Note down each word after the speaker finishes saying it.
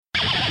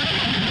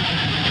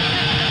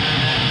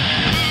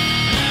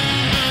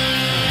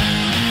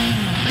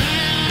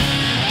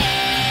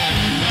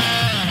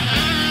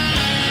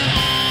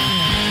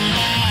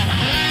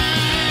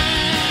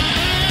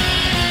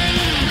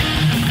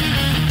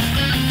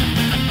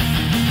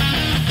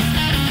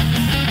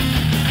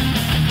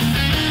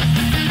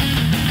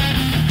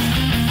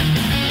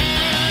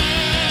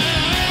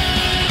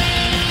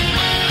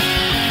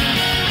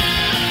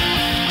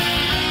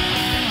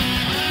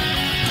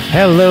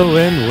Hello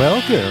and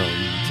welcome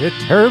to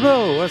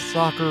Turbo, a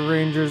Soccer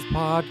Rangers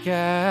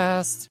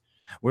podcast,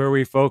 where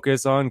we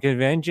focus on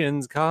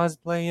conventions,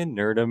 cosplay, and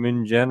nerdom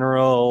in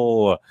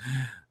general.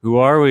 Who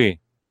are we?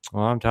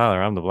 Well, I'm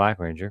Tyler. I'm the Black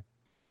Ranger.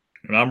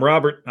 And I'm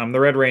Robert. I'm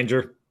the Red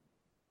Ranger.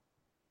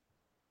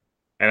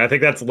 And I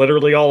think that's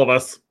literally all of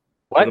us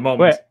for the moment.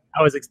 Wait,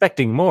 I was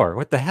expecting more.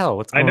 What the hell?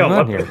 What's going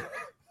on here?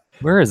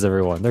 Where is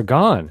everyone? They're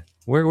gone.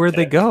 Where'd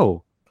they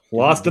go?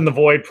 Lost in the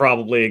void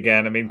probably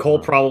again. I mean, Cole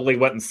probably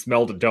went and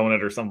smelled a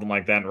donut or something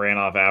like that and ran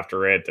off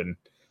after it. And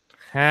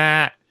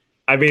I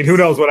mean, who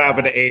knows what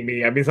happened to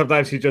Amy? I mean,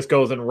 sometimes she just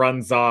goes and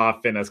runs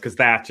off in a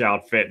Kazatch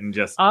outfit and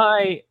just...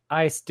 I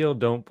still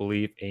don't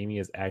believe Amy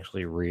is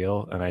actually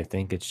real, and I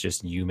think it's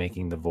just you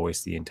making the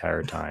voice the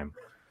entire time.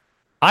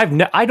 I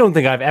don't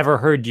think I've ever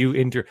heard you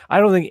I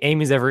don't think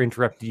Amy's ever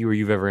interrupted you or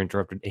you've ever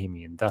interrupted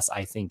Amy, and thus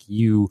I think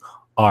you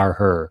are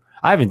her.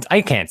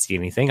 I can't see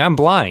anything. I'm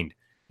blind.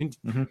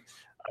 Mm-hmm.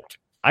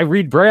 I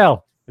read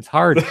Braille. It's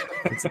hard.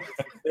 It's a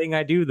thing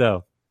I do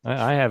though.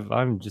 I've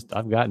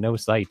got no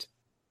sight.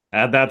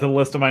 Add that to the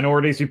list of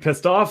minorities you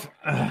pissed off.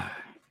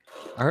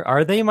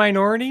 Are they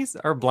minorities?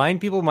 Are blind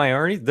people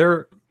minorities?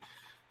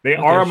 They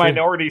are a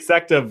minority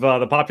sect of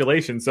the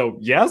population, so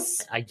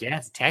yes? I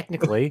guess,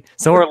 technically.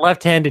 So are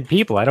left-handed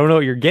people. I don't know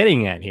what you're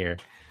getting at here.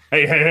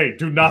 Hey,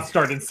 do not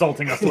start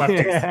insulting us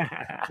lefties.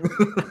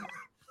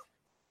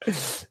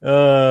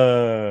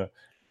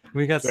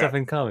 We got stuff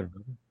in common.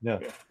 No.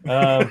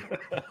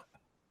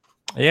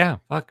 Yeah,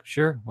 fuck,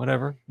 sure,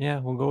 whatever. Yeah,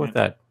 we'll go with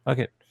that. Fuck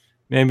it.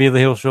 Maybe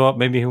he'll show up,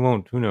 maybe he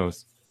won't. Who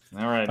knows?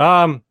 All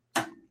right.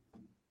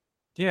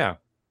 Yeah.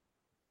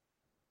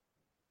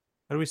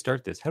 How do we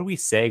start this? How do we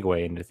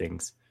segue into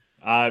things?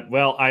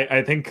 Well,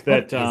 I think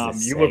that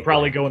you would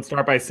probably go and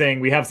start by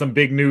saying we have some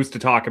big news to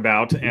talk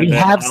about. And we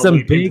have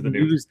some big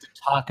news to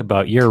talk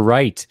about. You're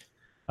right.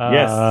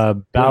 Yes.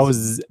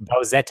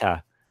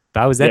 Bowsetta.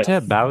 Bowsette,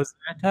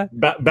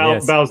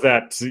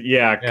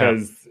 yeah,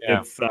 because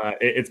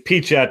it's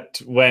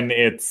Peachette when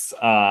it's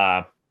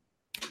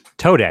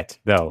Toadette,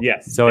 though.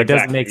 Yes, so it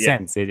doesn't make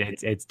sense.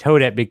 It's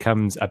Toadette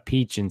becomes a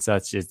Peach and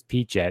such as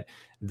Peachette.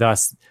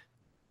 Thus,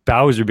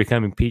 Bowser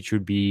becoming Peach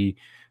would be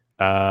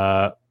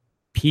Peacher.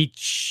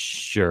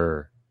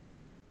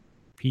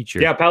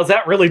 Yeah,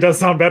 Bowsette really does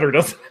sound better,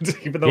 doesn't it?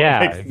 Even though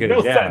it makes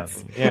no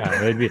sense.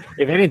 Yeah, it'd be,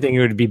 if anything, it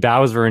would be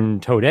Bowser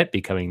and Toadette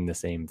becoming the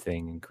same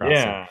thing and crossing.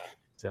 Yeah.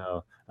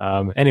 So,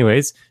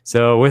 anyways,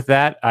 so with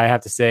that, I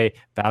have to say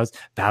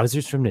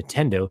Bowser's from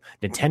Nintendo.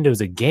 Nintendo's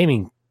a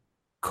gaming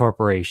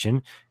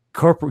corporation.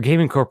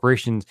 Gaming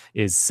corporations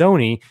is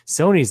Sony.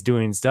 Sony's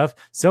doing stuff.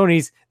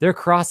 They're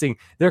crossing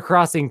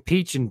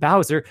Peach and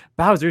Bowser.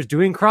 Bowser's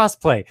doing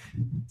crossplay.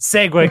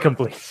 Segue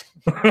complete.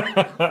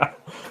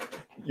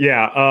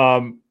 Yeah.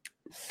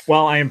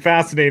 While I am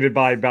fascinated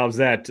by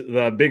Bowsette,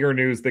 the bigger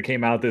news that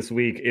came out this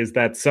week is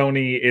that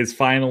Sony is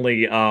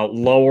finally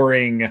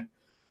lowering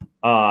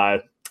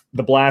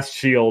the blast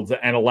shields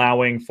and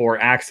allowing for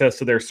access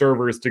to their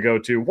servers to go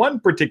to one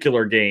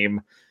particular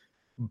game.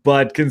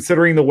 But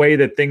considering the way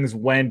that things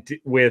went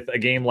with a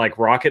game like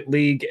Rocket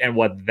League and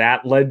what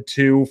that led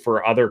to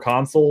for other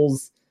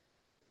consoles,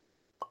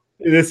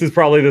 this is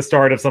probably the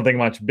start of something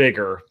much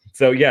bigger.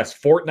 So yes,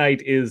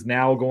 Fortnite is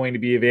now going to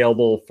be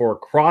available for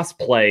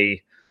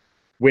crossplay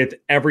with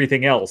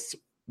everything else,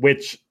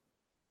 which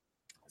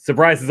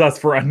surprises us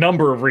for a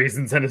number of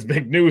reasons and is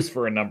big news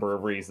for a number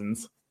of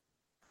reasons.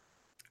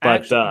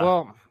 But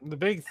well, the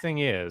big thing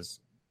is,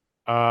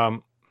 I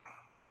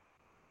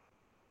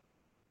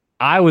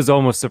was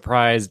almost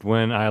surprised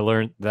when I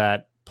learned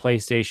that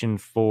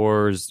PlayStation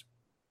 4's,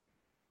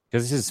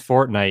 because this is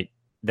Fortnite,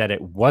 that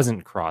it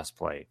wasn't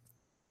crossplay.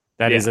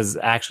 That is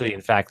actually, in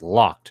fact,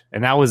 locked.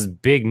 And that was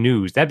big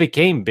news. That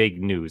became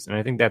big news. And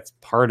I think that's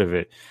part of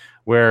it,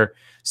 where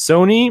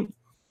Sony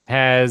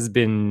has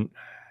been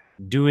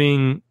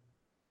doing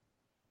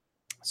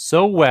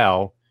so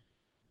well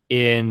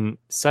in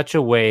such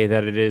a way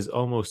that it is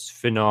almost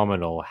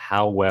phenomenal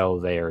how well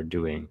they are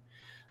doing.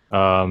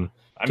 I mean,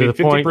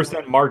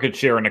 50% market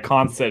share in a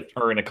concept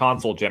or in a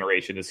console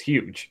generation is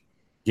huge.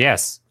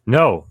 Yes.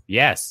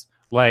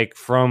 Like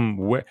from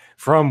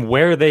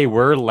where they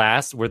were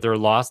last, with their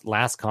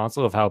last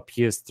console, of how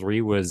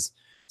PS3 was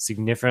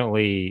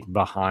significantly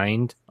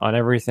behind on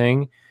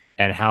everything,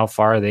 and how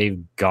far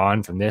they've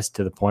gone from this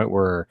to the point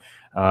where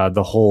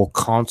the whole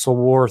console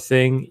war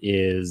thing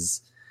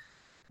is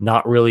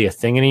not really a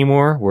thing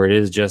anymore, where it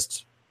is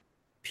just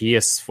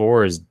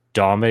PS4 is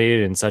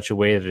dominated in such a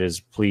way that it has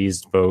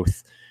pleased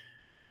both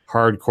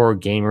hardcore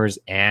gamers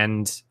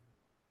and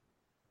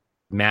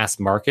mass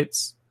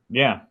markets.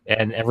 Yeah.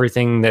 And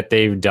everything that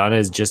they've done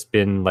has just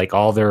been like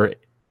all their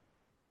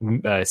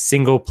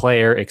single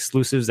player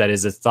exclusives that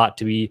is thought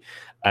to be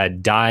a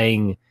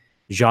dying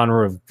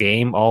genre of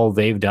game. All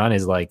they've done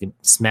is like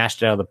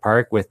smashed it out of the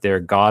park with their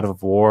God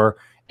of War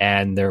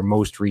and their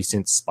most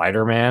recent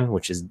Spider-Man,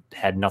 which has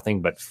had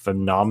nothing but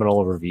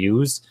phenomenal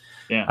reviews.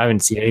 Yeah. I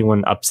haven't seen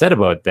anyone upset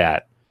about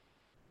that.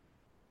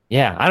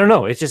 Yeah, I don't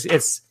know.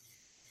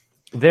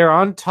 They're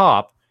on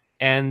top,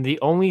 And the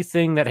only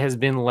thing that has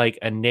been like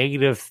a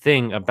negative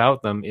thing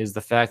about them is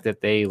the fact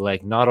that they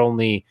like not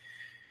only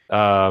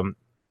didn't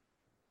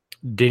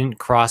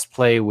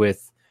crossplay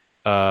with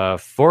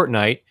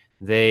Fortnite,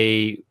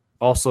 they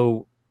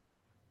also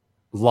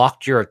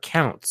locked your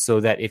account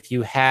so that if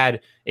you had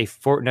a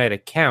Fortnite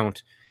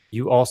account,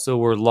 you also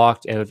were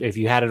locked. And if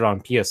you had it on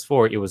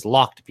PS4, it was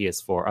locked to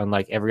PS4,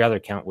 unlike every other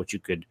account which you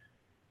could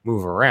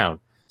move around.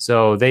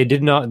 So they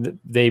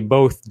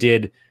both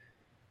did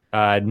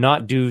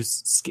not do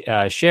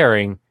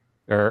sharing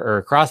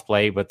or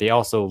crossplay, but they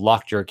also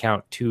locked your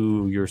account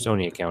to your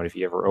Sony account if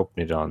you ever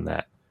open it on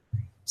that.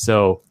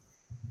 So,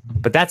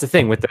 but that's the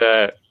thing with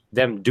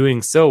them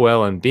doing so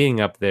well and being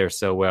up there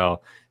so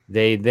well,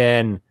 they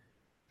then,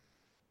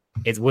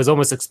 it was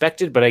almost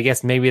expected, but I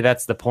guess maybe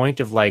that's the point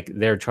of like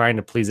they're trying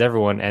to please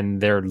everyone and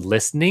they're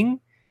listening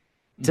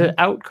to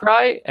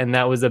outcry, and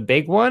that was a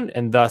big one,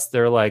 and thus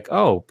they're like,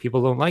 oh,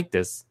 people don't like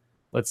this,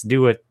 let's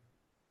do what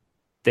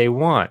they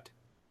want.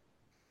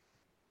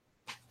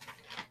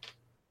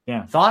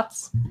 Yeah.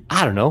 Thoughts?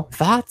 I don't know.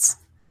 Thoughts?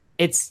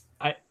 It's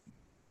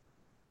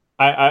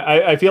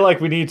I feel like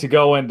we need to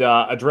go and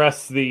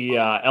address the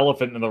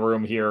elephant in the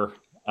room here.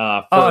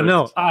 First. Oh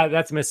no,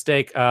 that's a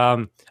mistake.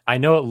 I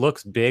know it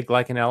looks big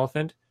like an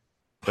elephant,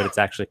 but it's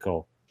actually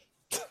cool.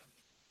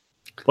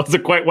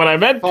 Wasn't quite what I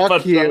meant. Fuck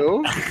but,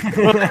 you.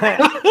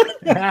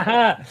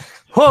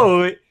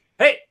 Whoa,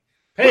 hey!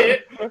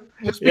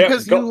 Just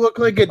because you look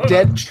like a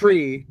dead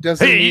tree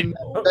doesn't mean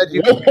that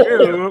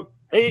you.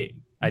 Hey,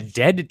 a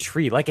dead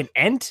tree, like an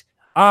ent?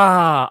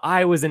 Ah,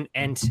 I was an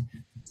ent.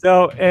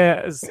 So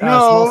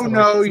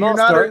no, you're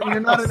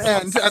not an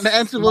ent. An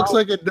ent looks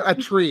like a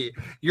tree.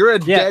 You're a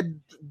dead.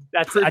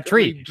 That's a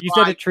tree. You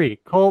said a tree.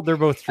 Cole, they're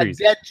both trees.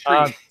 A dead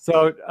tree.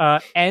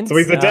 Ents. So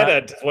he's a dead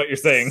ent. Is what you're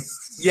saying?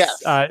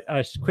 Yes.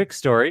 A quick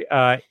story.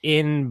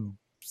 In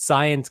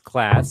science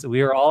class,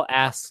 we were all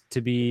asked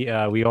to be.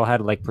 We all had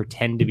to like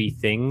pretend to be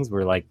things.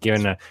 We're like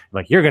given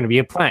you're going to be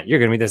a plant. You're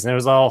going to be this, and it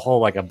was all a whole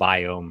like a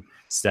biome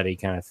study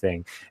kind of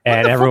thing.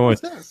 And everyone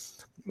was.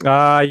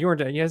 You weren't.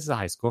 Yes, this is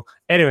high school.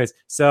 Anyways,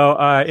 so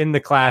in the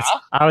class,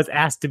 I was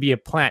asked to be a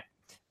plant,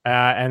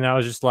 and I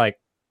was just like,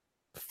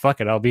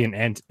 "Fuck it, I'll be an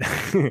ent."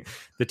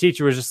 The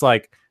teacher was just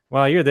like,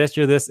 "Well, you're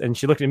this," and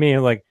she looked at me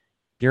and like,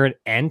 "You're an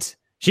ent."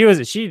 She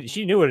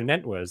knew what an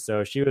ent was,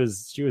 so she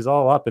was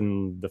all up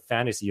in the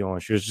fantasy,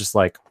 and she was just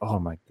like, "Oh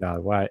my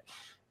god, why?"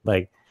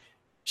 Like,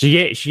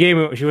 she gave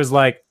me. She was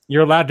like,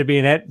 "You're allowed to be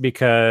an ent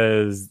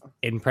because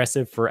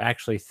impressive for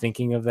actually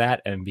thinking of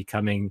that and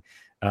becoming."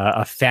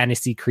 A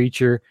fantasy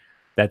creature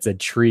that's a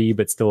tree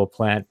but still a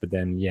plant. But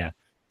then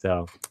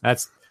so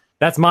that's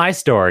my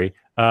story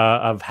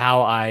of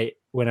how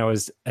when I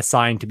was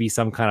assigned to be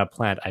some kind of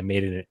plant, I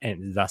made it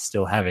and thus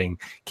still having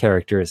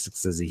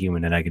characteristics as a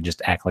human, and I could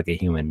just act like a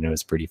human, and it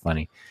was pretty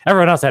funny.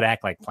 Everyone else had to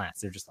act like plants.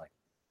 They're just like,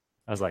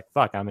 I was like,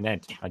 fuck, I'm an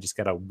ent. I just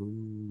gotta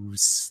move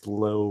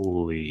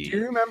slowly. Do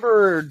you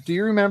remember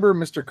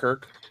Mr.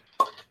 Kirk?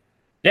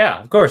 Yeah,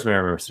 of course I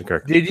remember Mr.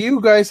 Kirk. Did you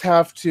guys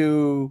have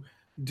to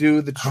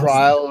do the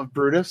trial of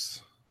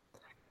Brutus?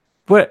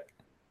 What?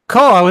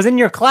 Cole, I was in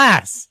your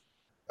class.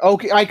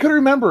 Okay, I could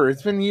remember.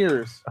 It's been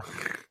years.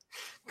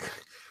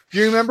 Do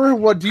you remember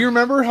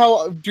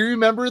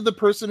the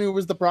person who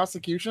was the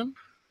prosecution?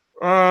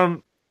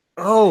 I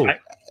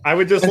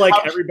would just like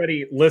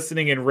everybody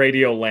listening in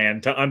Radio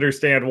Land to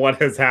understand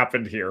what has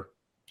happened here.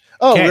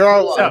 Oh, we're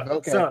all live.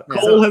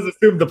 Cole has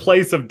assumed the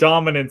place of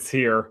dominance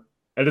here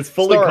and is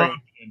fully confident.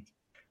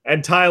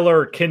 And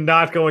Tyler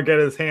cannot go and get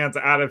his head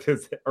out of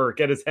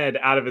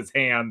his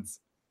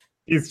hands.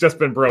 He's just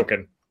been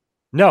broken.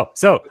 No,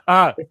 so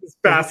this is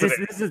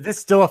fascinating. This is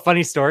still a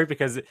funny story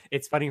because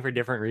it's funny for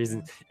different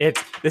reasons.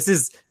 This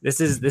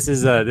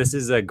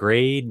is a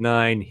grade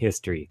 9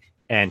 history,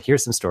 and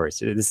here's some stories.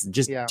 This is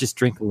just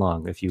drink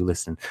along if you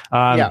listen.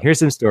 Here's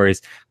some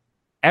stories.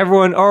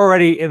 Everyone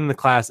already in the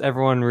class,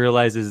 everyone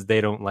realizes they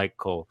don't like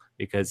Cole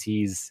because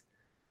he's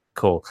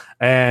Cole,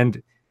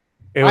 and.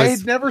 I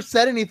had never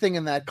said anything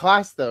in that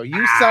class, though.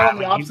 You sat on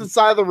the opposite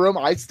side of the room.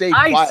 I stayed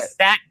quiet. I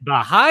sat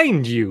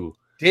behind you.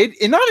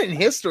 Not in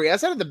history. I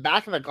sat at the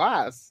back of the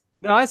class.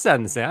 No, I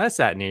sat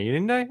near you,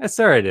 didn't I? I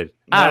swear I did.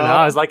 No. I don't know.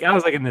 I was like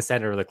in the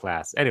center of the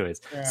class.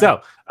 Anyways,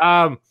 so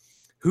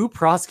who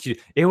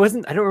prosecuted? It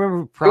wasn't. I don't remember.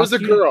 Who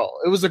prosecuted.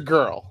 It was a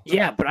girl.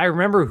 Yeah, but I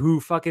remember who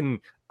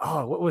fucking.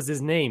 Oh, what was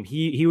his name?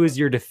 He was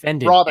your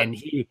defendant. Robin. And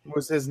he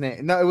was his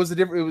name. No, it was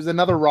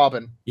another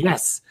Robin.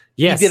 Yes.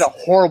 He did a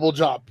horrible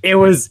job. It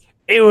was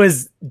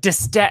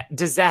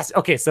disaster.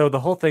 Okay, so the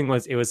whole thing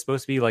was it was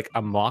supposed to be like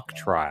a mock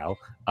trial.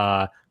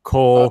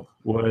 Cole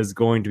was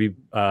going to be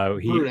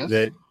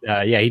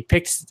he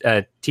picked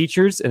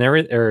teachers and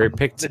everything, or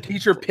picked the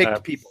teacher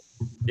picked people.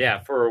 Yeah,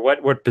 for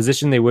what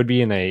position they would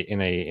be in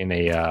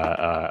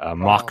a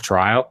mock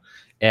trial.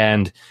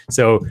 And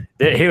so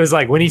it was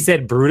like when he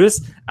said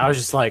Brutus, I was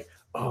just like,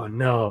 oh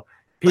no,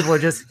 people are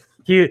just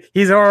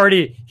he's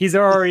already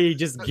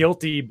just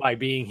guilty by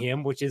being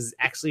him, which is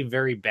actually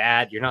very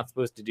bad. You're not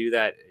supposed to do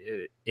that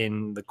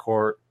in the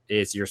court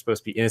is you're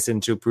supposed to be innocent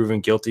until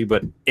proven guilty,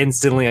 but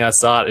instantly I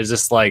saw it. It's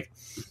just like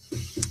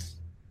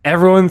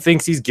everyone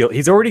thinks he's guilty.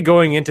 He's already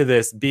going into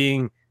this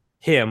being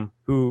him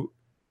who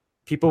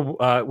people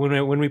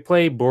when we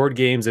play board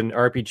games and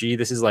RPG,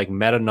 this is like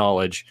meta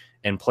knowledge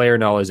and player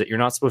knowledge that you're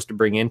not supposed to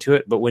bring into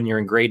it. But when you're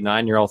in grade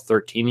 9, you're all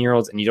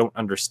 13-year-olds and you don't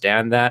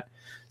understand that.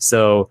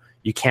 So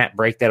you can't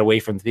break that away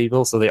from the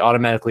people. So they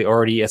automatically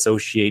already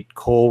associate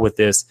Cole with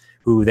this,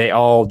 who they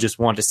all just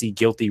want to see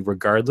guilty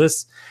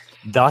regardless.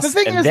 Thus, the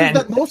thing is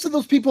that most of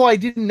those people I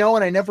didn't know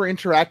and I never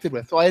interacted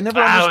with. So I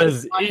never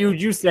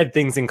you said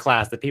things in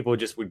class that people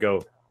just would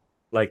go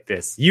like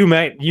this. You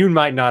might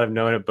not have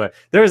known it, but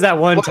there was that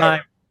one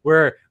time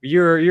where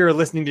you're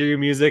listening to your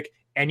music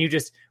and you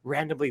just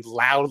randomly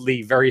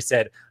loudly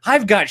said,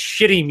 "I've got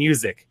shitty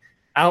music,"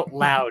 out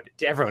loud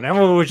to everyone.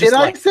 Everyone was just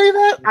I say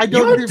that? I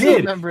don't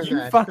remember that.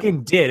 You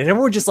fucking did. And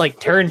everyone just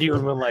like turned to you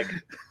and went like,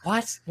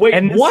 "What? Wait,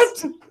 and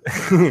what?"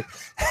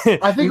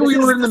 I think we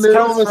were in the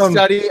middle of a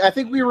study. I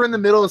think we were in the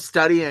middle of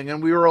studying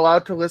and we were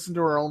allowed to listen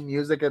to our own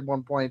music at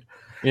one point.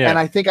 Yeah. And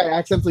I think I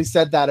accidentally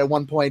said that at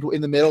one point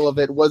in the middle of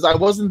it. I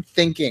wasn't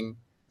thinking.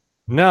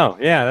 No,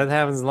 yeah, that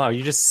happens a lot.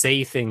 You just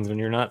say things when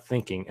you're not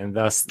thinking, and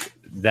thus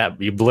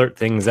that you blurt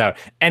things out.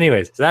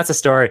 Anyways, so that's a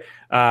story.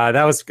 I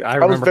was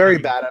very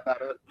bad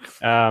about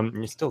it.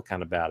 You're still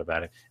kind of bad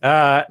about it.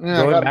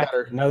 Going back,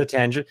 another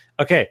tangent.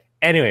 Okay.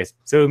 Anyways,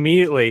 so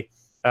immediately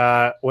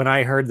when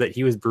I heard that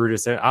he was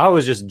Brutus, I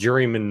was just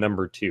juryman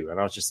number 2, and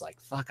I was just like,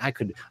 "Fuck, I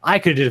could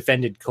have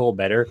defended Cole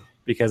better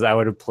because I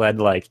would have pled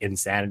like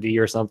insanity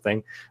or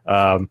something."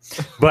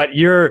 But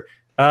you're.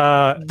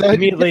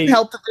 Immediately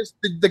help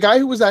the guy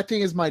who was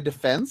acting as my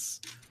defense.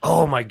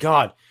 Oh my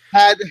god,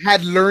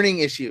 had learning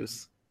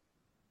issues.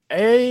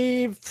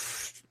 He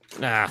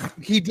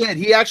did.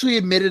 He actually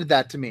admitted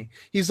that to me.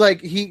 He's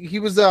like he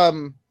was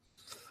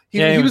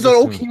he was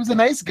a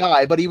nice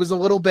guy, but he was a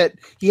little bit.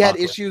 He had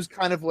awkward issues,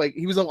 kind of like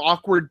he was an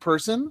awkward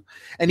person,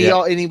 and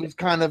he was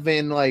kind of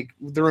in like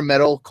the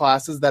remedial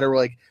classes that are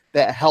like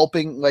that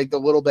helping like the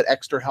little bit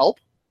extra help.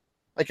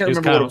 I can't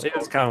remember what it was. It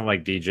was kind of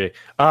like DJ.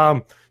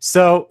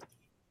 So.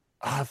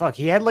 Oh, fuck.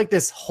 He had like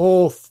this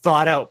whole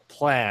thought out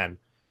plan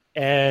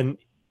and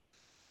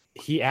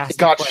he asked. It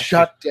got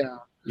shut down.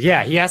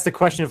 Yeah. He asked the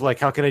question of like,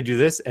 how can I do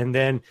this? And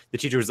then the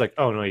teacher was like,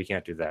 "Oh, no, you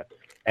can't do that."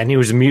 And he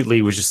was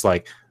just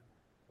like,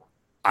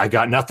 "I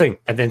got nothing."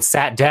 And then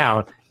sat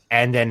down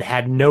and then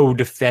had no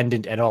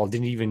defendant at all.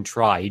 Didn't even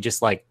try. He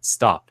just like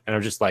stopped. And I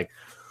was just like,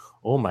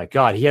 oh my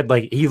God.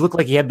 He looked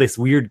like he had this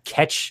weird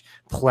catch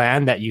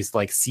plan that you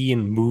like see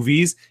in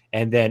movies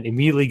and then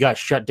immediately got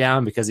shut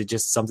down because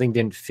something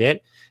didn't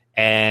fit.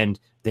 And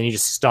then he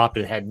just stopped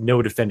and had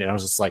no defendant. I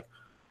was just like,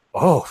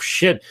 "Oh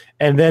shit!"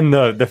 And then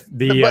the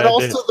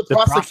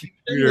prosecution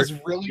is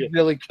really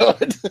really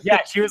good.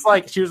 Yeah, she was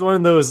one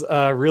of those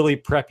really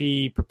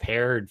preppy,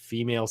 prepared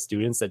female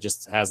students that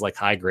just has like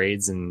high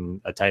grades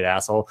and a tight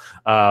asshole.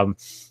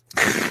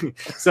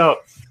 So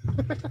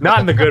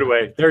not in the good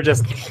way. They're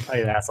just a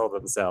tight asshole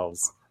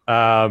themselves.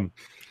 But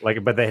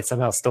they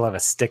somehow still have a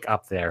stick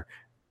up their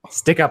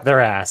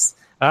ass.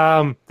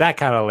 That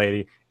kind of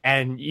lady.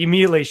 And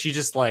immediately she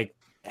just like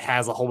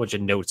has a whole bunch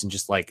of notes and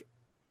just like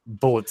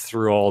bullets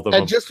through all of them.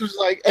 And just was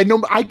like, and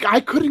no,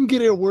 I couldn't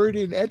get a word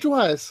in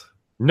edgewise.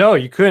 No,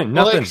 you couldn't.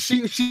 Nothing.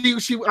 Like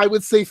she I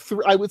would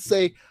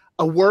say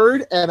a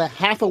word and a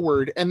half a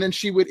word, and then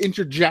she would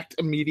interject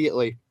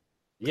immediately.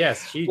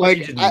 Yes, to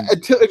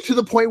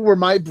the point where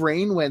my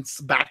brain went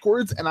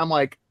backwards, and I'm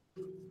like,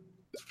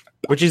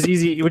 which is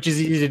easy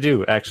to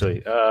do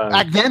actually.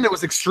 Back then, it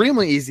was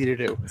extremely easy to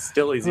do. It's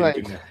still easy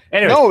to do.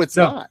 Anyways, no, it's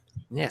not.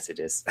 Yes, it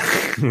is.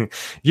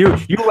 you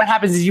what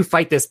happens is you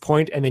fight this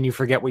point and then you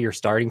forget what your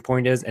starting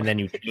point is and then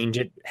you change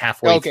it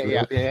halfway through.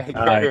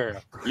 Yeah.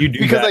 You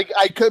do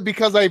that.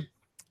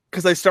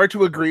 Because I start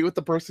to agree with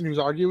the person who's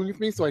arguing with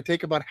me, so I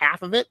take about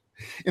half of it,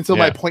 and so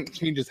my point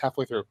changes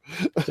halfway through.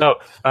 So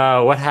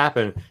what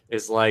happened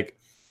is like,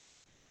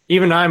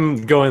 even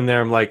I'm going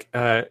there. I'm like,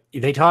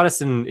 they taught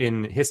us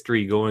in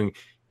history going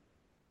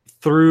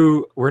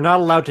through. We're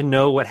not allowed to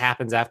know what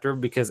happens after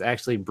because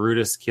actually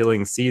Brutus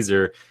killing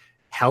Caesar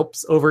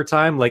helps over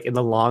time. Like in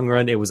the long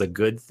run, it was a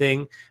good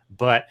thing,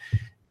 but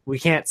we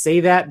can't say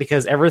that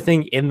because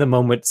everything in the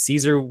moment,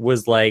 Caesar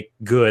was like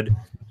good.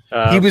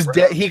 He was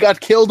dead. He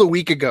got killed a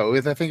week ago,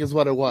 I think is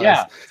what it was.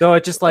 Yeah. So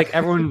it's just like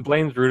everyone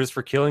blames Brutus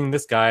for killing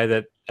this guy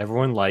that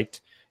everyone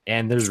liked,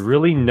 and there's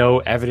really no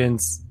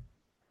evidence.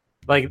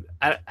 Like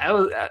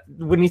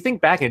when you think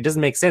back, it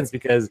doesn't make sense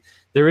because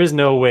there is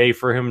no way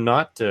for him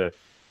not to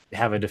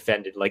have a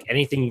defendant. Like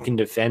anything you can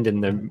defend in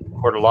the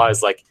court of law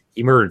is like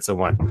he murdered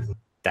someone.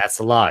 That's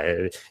the law.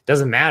 It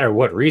doesn't matter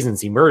what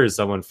reasons he murdered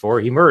someone for.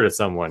 He murdered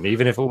someone,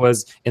 even if it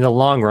was in the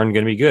long run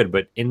going to be good.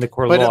 But in the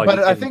court of law, but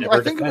I think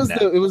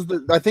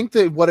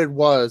what it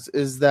was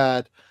is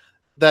that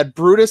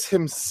Brutus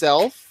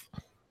himself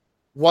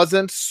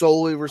wasn't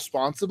solely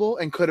responsible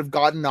and could have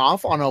gotten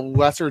off on a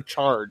lesser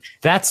charge.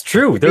 That's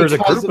true. There was a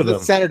group of them.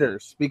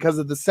 Because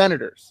of the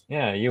senators.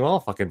 Yeah, you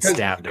all fucking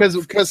stabbed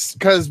him.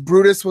 Because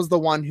Brutus was the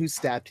one who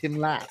stabbed him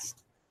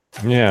last.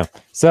 Yeah.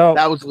 So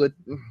That was lit.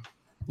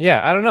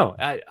 yeah, I don't know.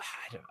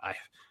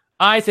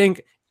 I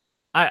think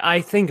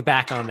I think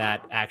back on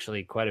that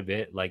actually quite a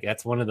bit. Like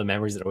that's one of the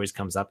memories that always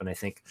comes up, and I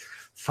think,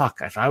 fuck,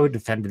 if I would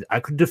defend, I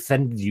could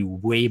defend you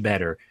way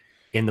better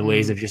in the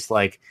ways of just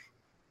like,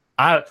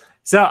 I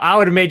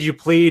would have made you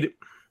plead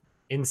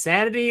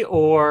insanity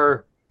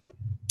or,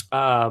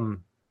 Not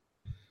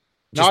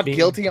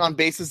guilty on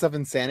basis of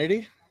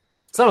insanity.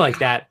 something like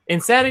that,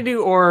 insanity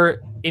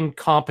or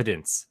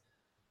incompetence.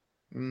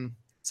 Mm.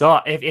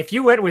 So if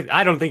you went with,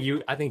 I don't think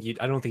you let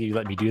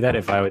me do that.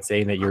 If I would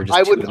say that you're just,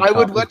 I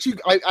would let you.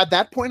 At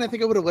that point, I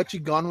think I would have let you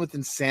gone with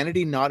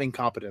insanity, not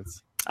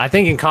incompetence. I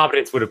think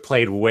incompetence would have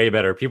played way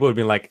better. People would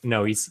be like,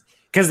 no, he's,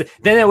 because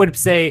then it would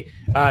say,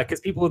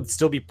 because people would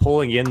still be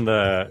pulling in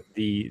the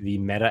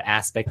meta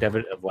aspect of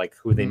it, of like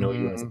who they know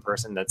you as a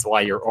person. That's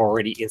why you're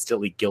already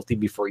instantly guilty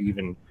before you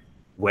even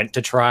went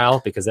to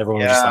trial, because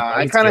everyone was just like,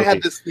 I kind of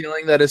had this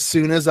feeling that as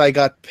soon as I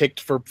got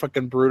picked for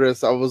fucking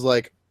Brutus, I was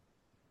like,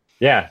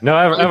 yeah, no,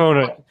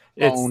 everyone,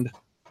 owned.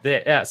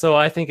 Yeah, so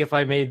I think if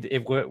I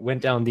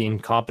went down the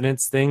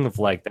incompetence thing of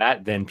like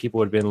that, then people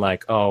would have been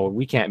like, oh,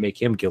 we can't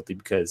make him guilty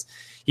because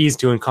he's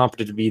too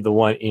incompetent to be the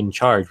one in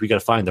charge. We got to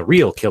find the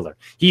real killer.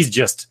 He's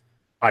just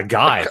a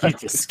guy.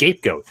 He's a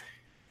scapegoat.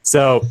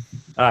 So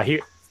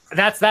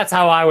that's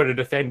how I would have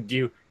defended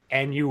you,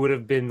 and you would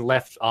have been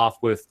left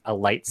off with a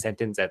light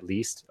sentence at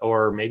least,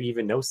 or maybe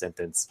even no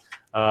sentence.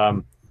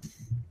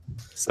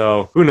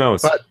 So who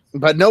knows?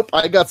 But nope,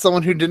 I got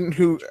someone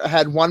who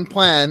had one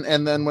plan,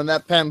 and then when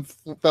that plan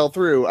fell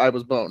through, I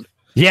was boned.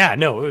 Yeah,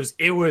 no,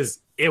 it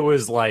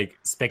was like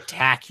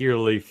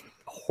spectacularly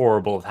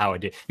horrible of how it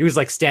did. He was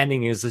like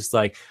standing, he was just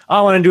like, oh,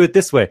 I want to do it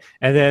this way,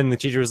 and then the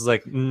teacher was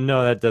like,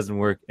 no, that doesn't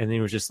work, and then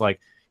he was just like,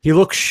 he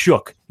looked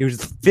shook. He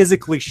was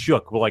physically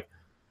shook, with like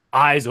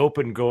eyes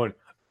open, going,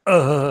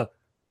 I've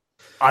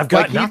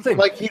got nothing.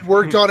 Like he'd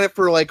worked on it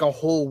for like a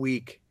whole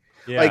week,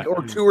 like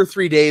or 2 or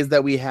 3 days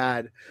that we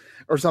had.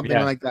 Or something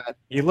like that.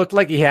 He looked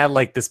like he had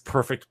like this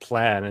perfect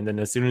plan, and then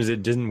as soon as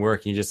it didn't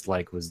work, he just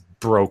like was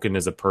broken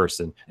as a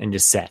person and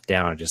just sat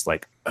down and just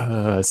like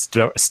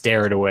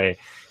stared away.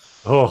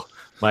 Oh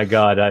my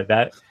god,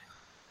 that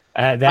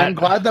I'm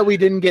glad that we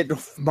didn't get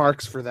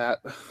marks for that.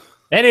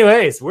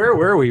 Anyways, where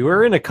were we?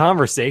 We're in a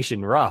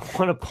conversation. Rob,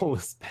 want to pull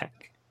us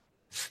back?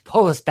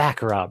 Pull us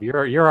back, Rob.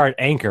 You're our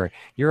anchor.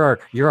 You're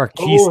our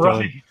keystone.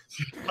 Right.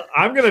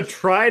 I'm gonna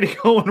try to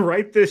go and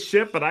right this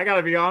ship, but I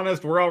gotta be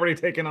honest, we're already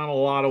taking on a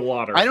lot of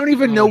water. I don't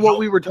even know what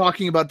we were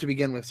talking about to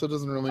begin with, so it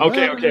doesn't really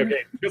matter.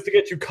 Okay. Just to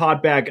get you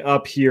caught back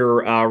up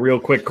here, real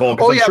quick, Cole.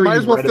 Oh yeah, might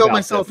as well fill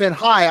myself in.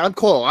 Hi, I'm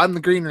Cole. I'm the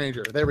Green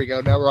Ranger. There we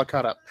go. Now we're all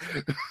caught up.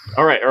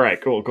 All right.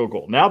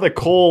 Cool. Now that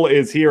Cole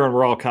is here and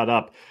we're all caught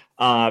up,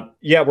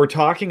 we're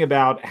talking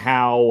about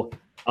how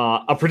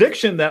a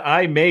prediction that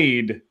I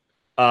made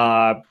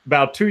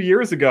about 2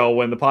 years ago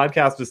when the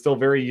podcast was still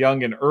very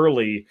young and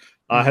early.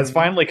 Has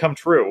finally come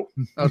true.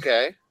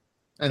 Okay,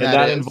 and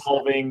that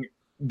involving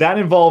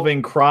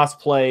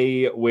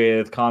crossplay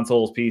with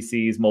consoles,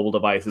 PCs, mobile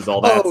devices,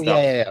 all that stuff.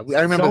 Yeah.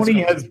 I remember.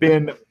 Sony has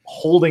been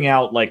holding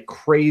out like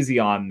crazy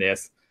on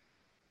this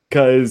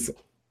because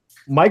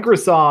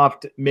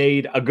Microsoft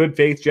made a good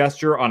faith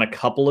gesture on a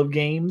couple of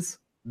games,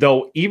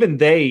 though even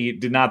they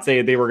did not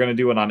say they were going to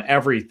do it on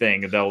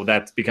everything, though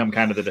that's become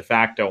kind of the de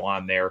facto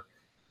on there.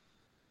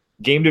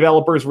 Game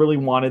developers really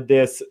wanted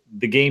this.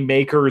 The game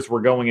makers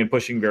were going and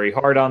pushing very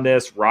hard on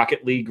this.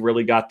 Rocket League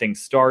really got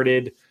things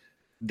started.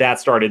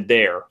 That started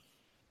there.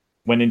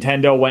 When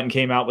Nintendo went and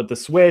came out with the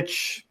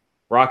Switch,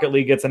 Rocket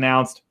League gets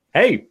announced.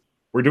 Hey,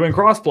 we're doing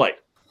crossplay.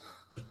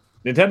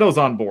 Nintendo's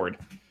on board.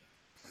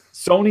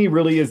 Sony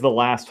really is the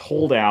last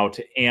holdout.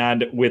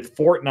 And with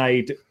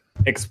Fortnite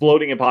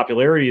exploding in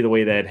popularity the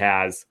way that it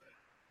has,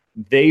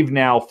 they've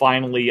now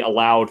finally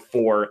allowed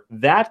for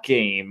that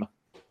game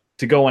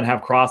to go and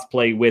have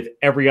crossplay with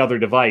every other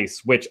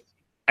device, which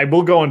I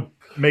will go and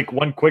make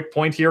one quick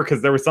point here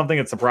because there was something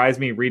that surprised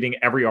me reading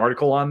every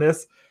article on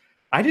this.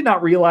 I did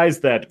not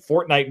realize that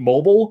Fortnite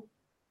Mobile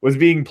was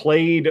being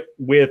played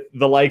with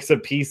the likes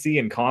of PC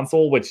and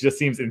console, which just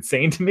seems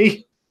insane to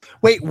me.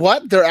 Wait,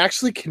 what? They're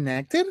actually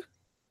connected?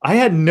 I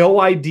had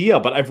no idea,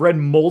 but I've read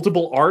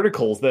multiple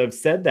articles that have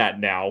said that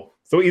now.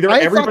 So either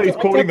everybody's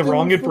quoting the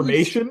wrong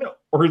information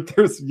or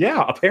there's,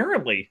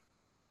 apparently.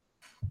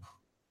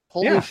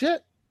 Holy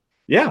shit.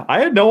 Yeah, I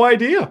had no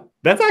idea.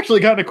 That's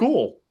actually kind of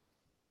cool.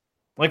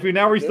 Like we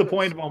now reached the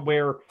point on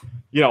where,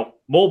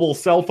 mobile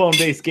cell phone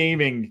based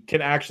gaming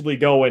can actually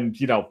go and,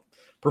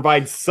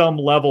 provide some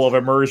level of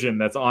immersion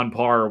that's on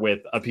par with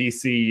a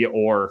PC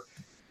or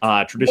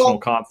traditional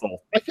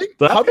console. I think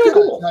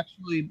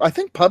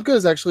PUBG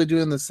is actually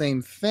doing the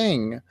same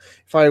thing,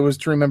 if I was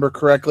to remember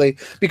correctly,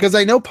 because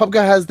I know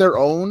PUBG has their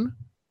own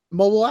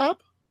mobile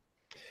app.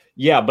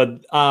 Yeah,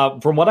 but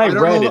from what I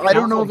read, I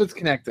don't know if it's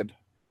connected.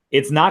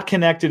 It's not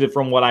connected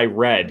from what I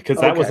read, because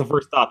that was the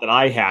first thought that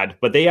I had.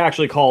 But they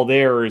actually call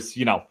theirs,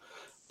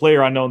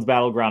 PlayerUnknown's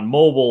Battleground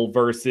Mobile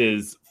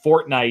versus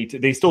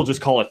Fortnite. They still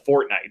just call it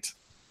Fortnite,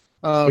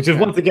 which is,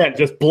 once again,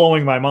 just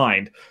blowing my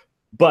mind.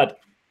 But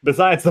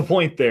besides the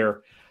point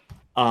there,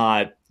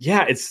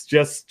 it's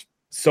just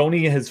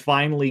Sony has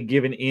finally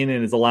given in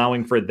and is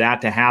allowing for that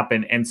to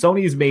happen. And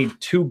Sony's made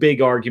two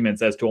big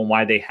arguments as to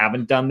why they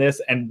haven't done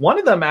this. And one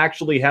of them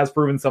actually has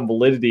proven some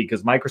validity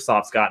because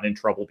Microsoft's gotten in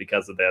trouble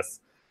because of this.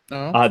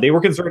 They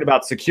were concerned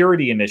about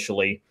security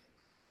initially,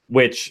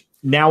 which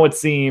now it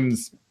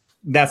seems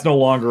that's no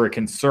longer a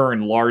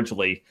concern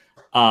largely.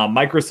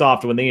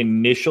 Microsoft, when they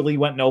initially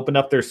went and opened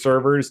up their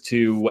servers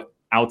to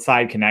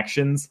outside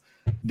connections,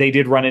 they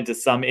did run into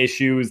some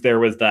issues. There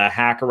was the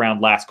hack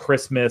around last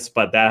Christmas,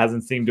 but that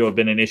hasn't seemed to have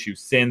been an issue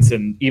since.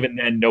 And even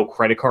then, no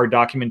credit card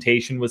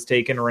documentation was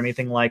taken or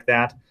anything like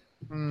that.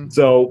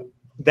 So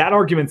that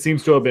argument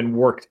seems to have been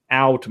worked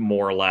out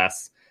more or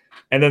less.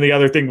 And then the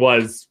other thing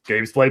was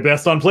games play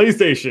best on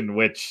PlayStation,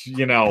 which,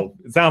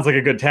 it sounds like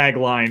a good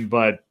tagline,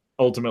 but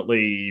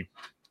ultimately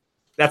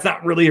that's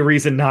not really a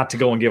reason not to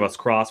go and give us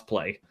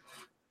crossplay.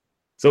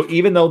 So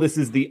even though this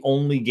is the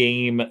only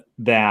game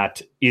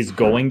that is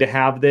going to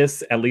have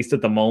this, at least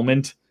at the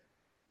moment,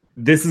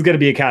 this is going to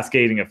be a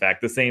cascading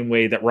effect, the same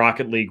way that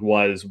Rocket League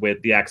was with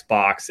the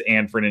Xbox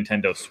and for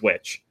Nintendo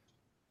Switch.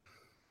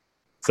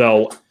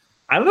 So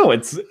I don't know.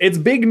 It's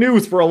big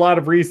news for a lot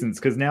of reasons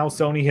because now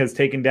Sony has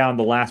taken down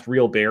the last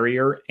real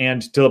barrier.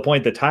 And to the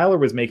point that Tyler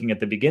was making at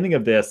the beginning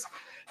of this,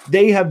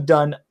 they have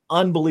done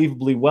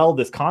unbelievably well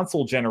this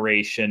console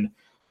generation,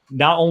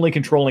 not only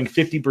controlling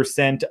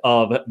 50%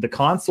 of the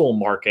console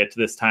market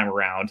this time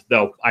around,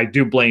 though I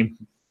do blame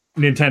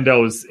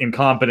Nintendo's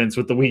incompetence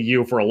with the Wii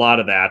U for a lot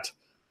of that,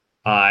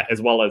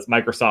 as well as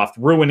Microsoft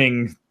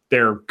ruining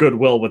their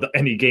goodwill with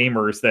any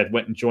gamers that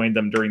went and joined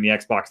them during the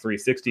Xbox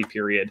 360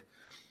 period.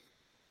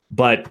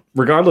 But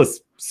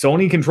regardless,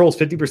 Sony controls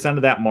 50%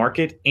 of that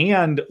market,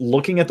 and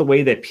looking at the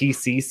way that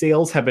PC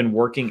sales have been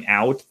working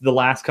out the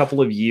last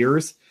couple of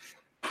years,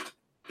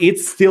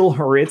 it's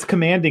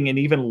commanding an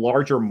even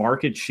larger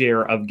market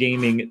share of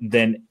gaming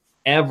than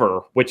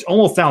ever, which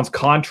almost sounds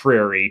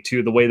contrary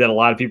to the way that a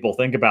lot of people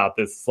think about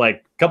this. Like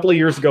a couple of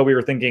years ago, we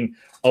were thinking,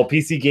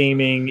 PC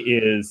gaming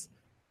is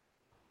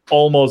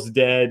almost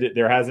dead.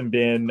 There hasn't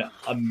been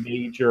a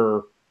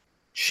major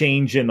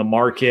change in the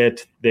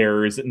market.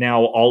 There's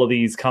now all of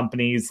these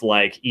companies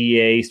like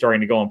EA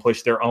starting to go and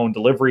push their own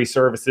delivery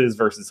services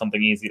versus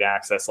something easy to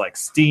access like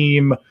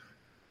Steam.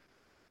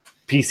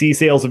 PC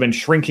sales have been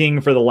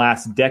shrinking for the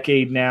last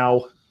decade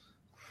now.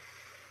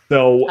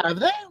 So have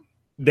they?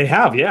 They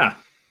have, yeah.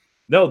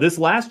 No, this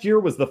last year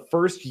was the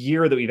first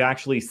year that we've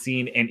actually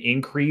seen an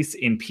increase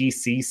in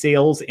PC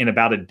sales in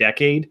about a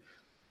decade.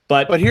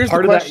 But here's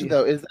the question,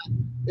 though: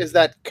 is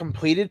that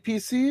completed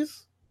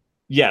PCs?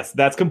 Yes,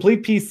 that's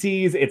complete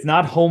PCs. It's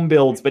not home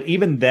builds, but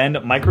even then,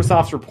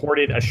 Microsoft's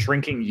reported a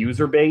shrinking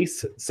user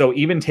base. So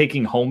even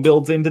taking home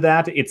builds into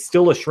that, it's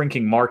still a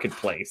shrinking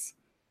marketplace.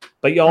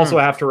 But you also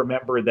have to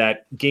remember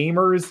that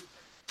gamers,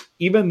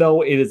 even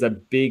though it is a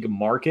big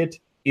market,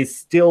 is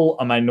still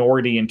a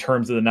minority in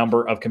terms of the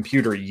number of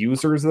computer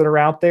users that are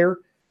out there.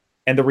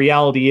 And the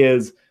reality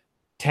is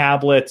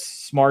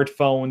tablets,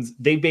 smartphones,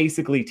 they've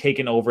basically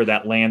taken over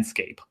that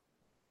landscape.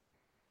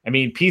 I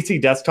mean,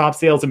 PC desktop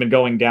sales have been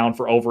going down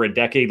for over a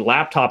decade.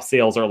 Laptop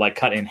sales are like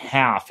cut in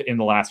half in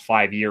the last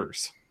 5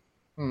 years.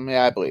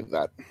 Yeah, I believe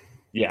that.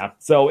 Yeah,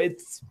 so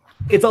it's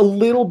a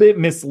little bit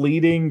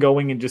misleading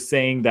going and just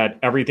saying that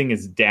everything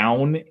is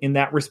down in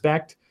that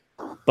respect.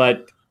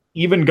 But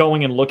even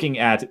going and looking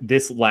at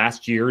this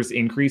last year's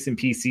increase in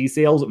PC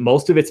sales,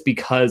 most of it's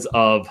because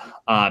of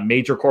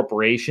major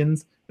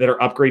corporations that are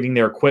upgrading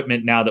their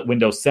equipment now that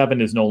Windows 7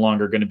 is no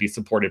longer going to be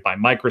supported by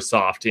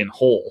Microsoft in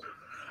whole.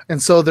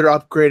 And so they're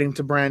upgrading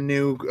to brand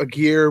new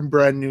gear,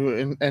 brand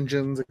new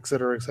engines, et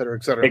cetera, et cetera,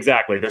 et cetera.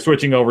 Exactly. They're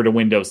switching over to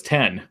Windows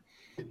 10.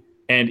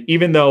 And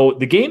even though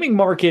the gaming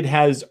market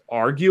has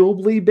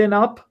arguably been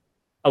up,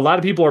 a lot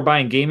of people are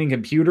buying gaming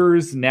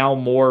computers now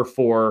more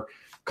for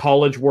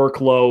college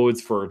workloads,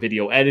 for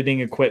video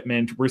editing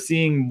equipment. We're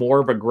seeing more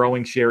of a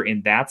growing share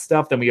in that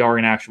stuff than we are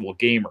in actual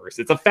gamers.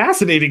 It's a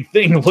fascinating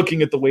thing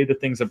looking at the way that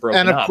things have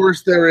broken up. And of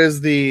course, there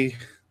is the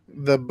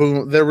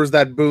boom. There was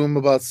that boom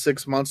about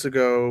 6 months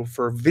ago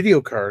for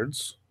video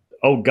cards.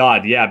 Oh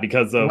God, yeah,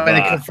 because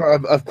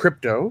of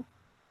crypto.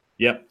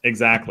 Yep,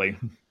 exactly.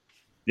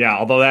 Yeah,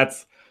 although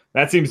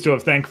that seems to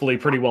have thankfully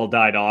pretty well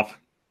died off.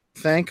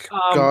 Thank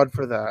God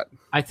for that.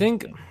 I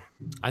think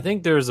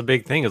there's a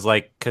big thing is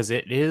like because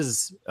it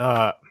is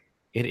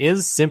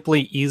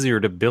simply easier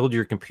to build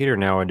your computer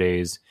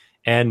nowadays,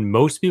 and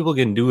most people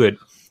can do it,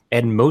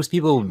 and most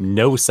people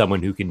know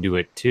someone who can do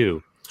it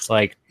too. It's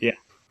like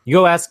you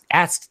go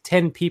ask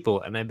 10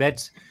 people, and I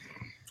bet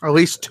at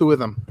least 2 of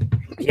them.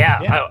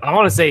 Yeah. I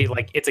want to say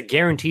like it's a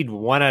guaranteed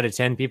 1 out of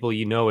 10 people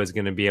you know is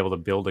going to be able to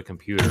build a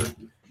computer.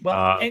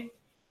 Well,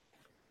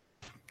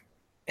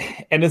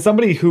 and as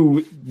somebody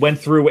who went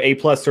through A+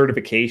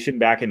 certification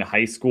back in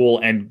high school,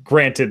 and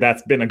granted,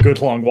 that's been a good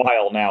long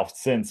while now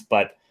since,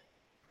 but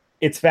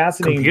it's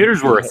fascinating.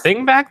 Computers were a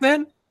thing back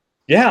then?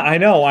 Yeah, I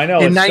know.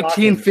 In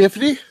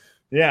 1950?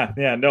 Yeah.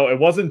 No, it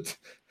wasn't.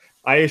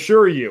 I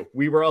assure you,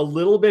 we were a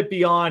little bit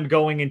beyond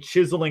going and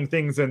chiseling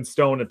things in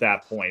stone at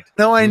that point.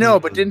 No, I know,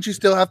 but didn't you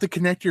still have to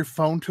connect your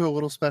phone to a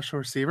little special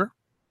receiver?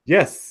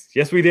 Yes,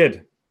 we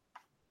did.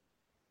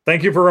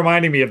 Thank you for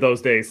reminding me of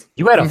those days.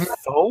 You had a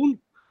phone?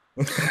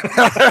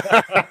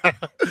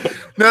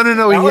 No.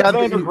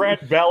 Alexander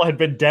Grant Bell had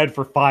been dead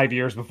for 5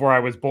 years before I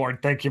was born.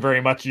 Thank you very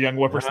much, young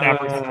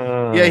whippersnappers.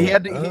 Yeah, he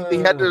had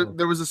to.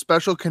 There was a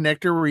special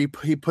connector where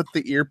he put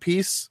the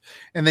earpiece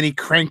and then he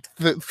cranked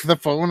the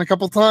phone a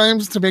couple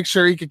times to make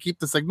sure he could keep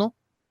the signal.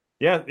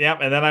 Yeah.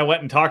 And then I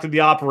went and talked to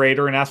the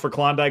operator and asked for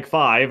Klondike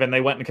 5, and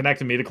they went and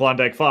connected me to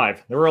Klondike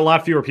 5. There were a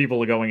lot fewer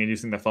people going and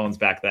using the phones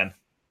back then.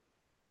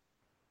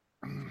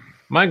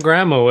 My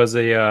grandma was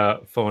a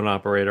phone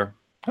operator.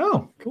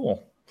 Oh,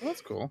 cool. That's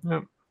cool.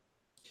 Yeah.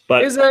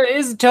 But is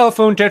a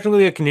telephone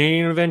technically a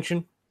Canadian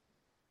invention?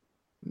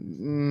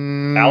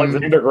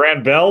 Alexander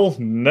Graham Bell?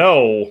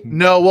 No.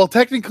 Well,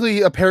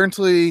 technically,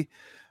 apparently,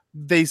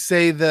 they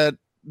say that.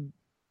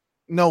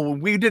 No,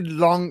 we did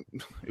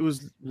it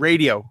was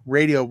radio.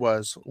 Radio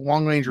was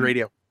long-range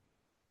radio.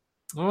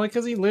 Well,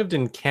 because he lived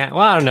in Canada.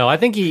 Well, I don't know. I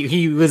think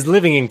he was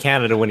living in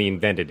Canada when he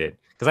invented it.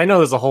 Because I know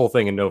there's a whole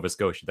thing in Nova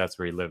Scotia. That's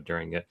where he lived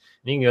during it.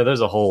 And you can go, there's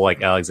a whole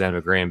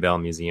Alexander Graham Bell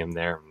Museum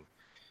there.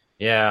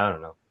 Yeah, I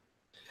don't know.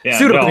 Yeah,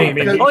 he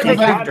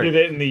did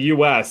it in the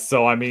U.S.,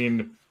 so I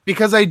mean...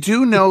 Because I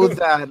do know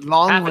that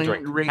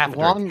long-range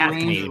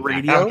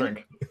radio...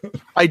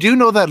 I do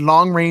know that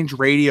long-range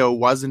radio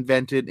was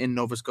invented in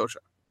Nova Scotia.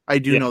 I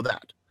do know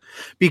that.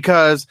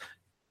 Because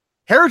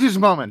heritage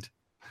moment.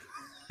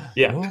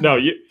 Yeah,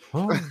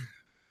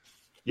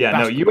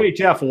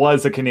 UHF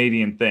was a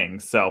Canadian thing,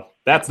 so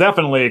that's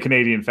definitely a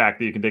Canadian fact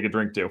that you can take a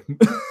drink to.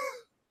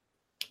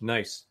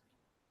 Nice.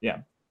 Yeah,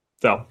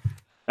 so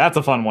that's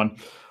a fun one.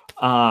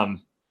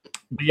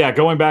 But yeah,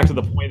 going back to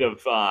the point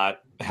of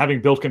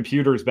having built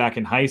computers back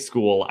in high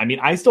school, I mean,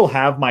 I still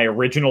have my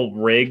original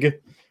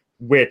rig,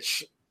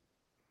 which,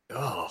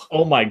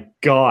 oh my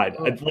God,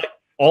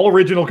 all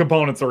original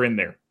components are in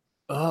there.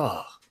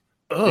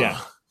 Yeah.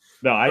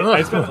 No,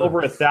 I spent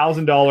over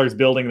 $1,000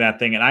 building that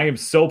thing, and I am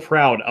so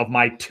proud of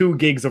my 2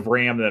 gigs of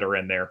RAM that are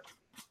in there.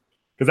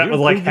 Because that was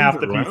like half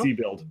the PC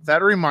build.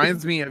 That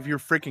reminds me of your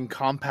freaking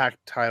compact,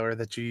 Tyler,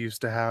 that you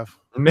used to have.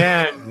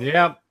 Man,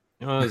 yeah.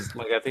 It was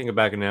I think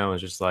back now, it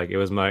was just it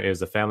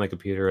was a family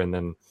computer, and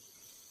then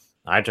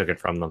I took it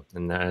from them,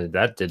 and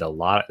that did a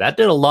lot. That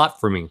did a lot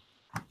for me.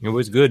 It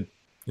was good.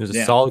 It was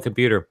a solid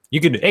computer.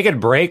 It could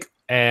break,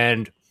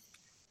 and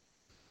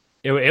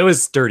it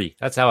was sturdy.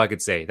 That's how I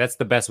could say. That's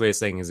the best way of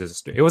saying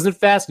it wasn't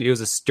fast. It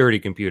was a sturdy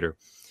computer.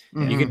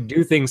 Mm-hmm. You could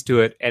do things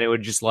to it, and it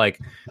would just it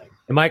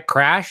might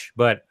crash,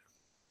 but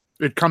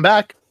it'd come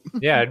back.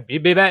 Yeah,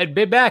 it'd be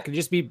back. It'd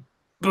just be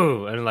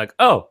boom, and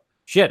oh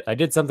shit, I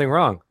did something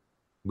wrong.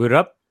 Boot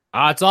up.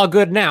 It's all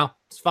good now.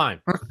 It's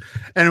fine.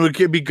 And it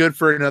would be good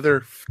for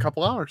another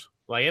couple hours.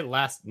 It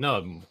lasts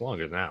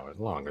longer than hours.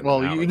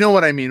 You know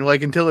what I mean.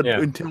 Until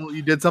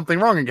you did something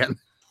wrong again.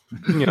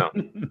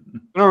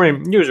 I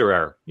mean, user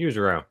error.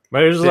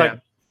 But it was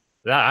that.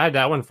 I had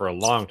that one for a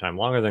long time,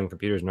 longer than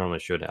computers normally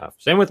should have.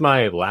 Same with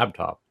my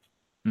laptop.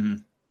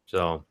 Mm-hmm.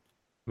 So,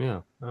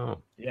 yeah. Oh,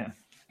 yeah.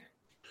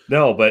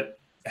 No, but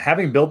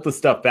having built the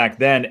stuff back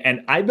then,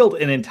 and I built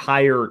an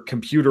entire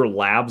computer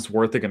lab's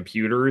worth of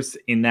computers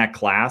in that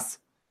class.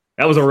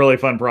 That was a really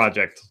fun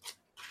project.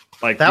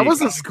 That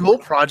was a school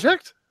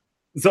project?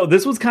 So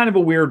this was kind of a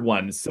weird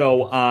one.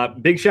 So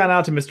big shout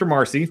out to Mr.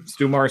 Marcy,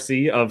 Stu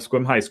Marcy of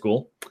Squim High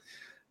School.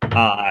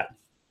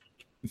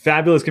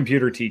 Fabulous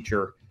computer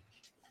teacher.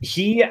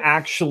 He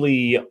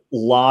actually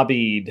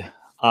lobbied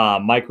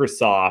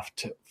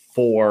Microsoft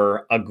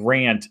for a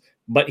grant,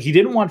 but he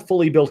didn't want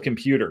fully built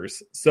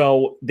computers.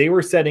 So they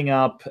were setting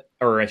up,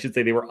 or I should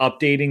say they were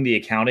updating the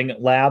accounting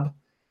lab,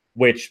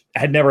 which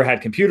had never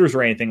had computers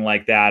or anything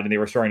like that. And they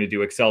were starting to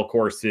do Excel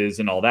courses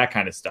and all that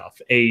kind of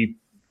stuff.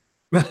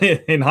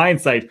 In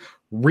hindsight,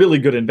 really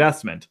good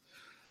investment.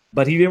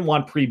 But he didn't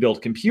want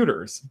pre-built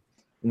computers.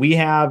 We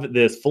have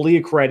this fully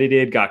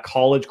accredited, got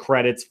college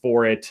credits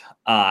for it,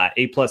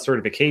 A+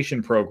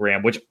 certification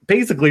program, which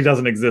basically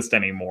doesn't exist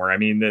anymore. I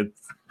mean,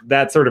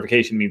 that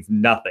certification means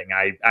nothing.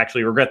 I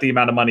actually regret the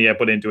amount of money I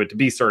put into it to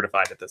be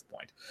certified at this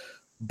point.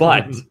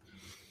 But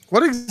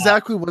what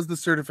exactly was the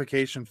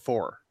certification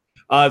for?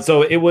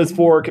 So it was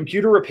for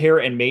computer repair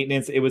and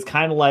maintenance. It was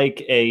kind of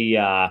like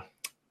a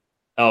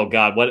oh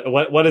god,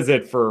 what is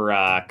it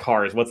for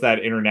cars? What's that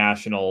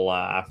international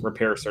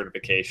repair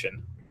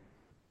certification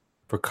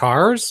for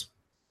cars?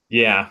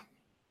 Yeah.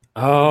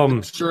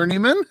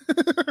 Journeyman.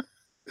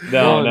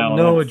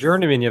 No. A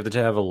journeyman, you have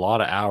to have a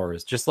lot of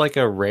hours, just like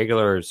a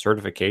regular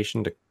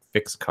certification to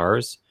fix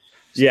cars.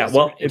 Yeah,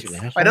 well,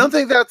 I don't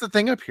think that's the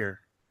thing up here.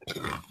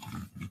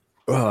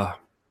 I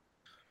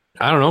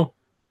don't know.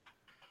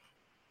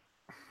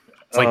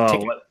 It's like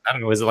ticket. I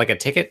don't know. Is it like a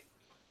ticket?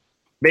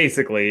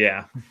 Basically,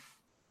 yeah.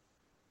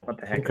 What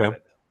the heck is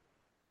it?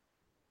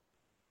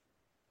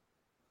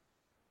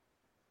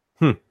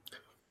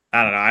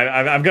 I don't know.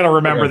 I'm going to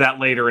remember that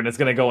later, and it's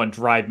going to go and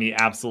drive me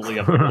absolutely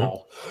up the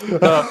wall.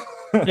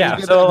 Yeah.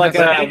 So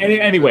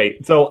anyway,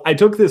 so I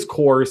took this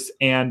course,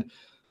 and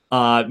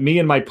me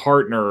and my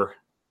partner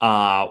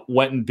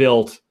went and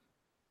built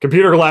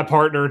computer lab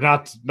partner,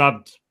 not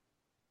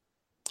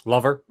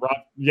Lover.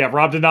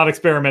 Rob did not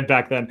experiment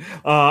back then.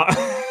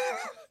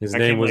 His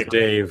name was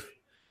Dave.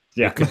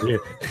 Yeah.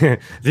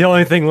 The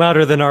only thing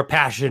louder than our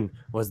passion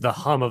was the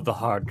hum of the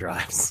hard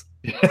drives.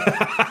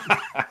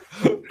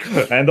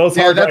 And those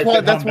hard drives.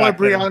 That's why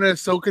Brianna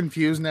is so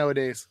confused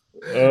nowadays.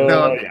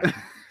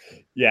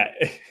 Yeah.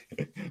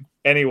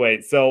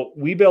 Anyway, so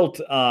we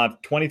built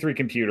 23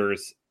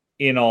 computers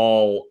in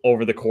all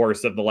over the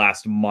course of the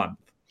last month,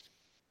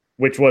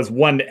 which was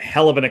one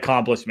hell of an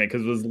accomplishment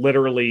because it was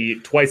literally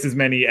twice as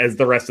many as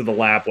the rest of the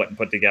lab went and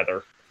put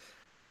together.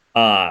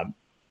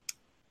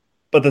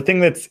 But the thing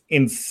that's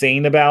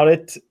insane about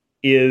it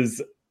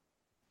is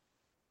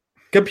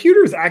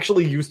computers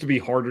actually used to be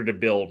harder to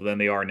build than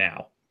they are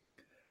now.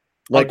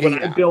 Like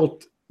when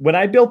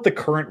I built the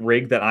current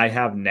rig that I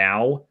have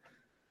now,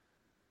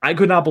 I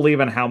could not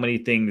believe on how many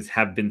things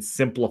have been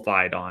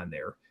simplified on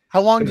there. How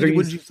long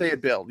would you say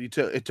it built?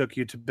 It took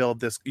you to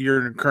build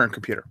your current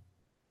computer?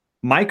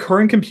 My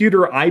current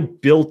computer, I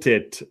built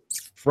it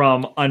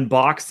from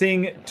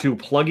unboxing to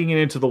plugging it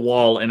into the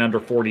wall in under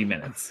 40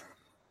 minutes.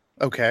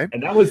 Okay.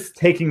 And that was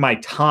taking my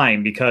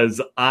time because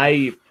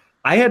I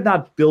had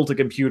not built a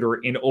computer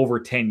in over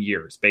 10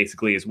 years,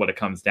 basically, is what it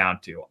comes down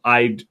to.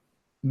 I'd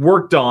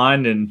worked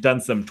on and done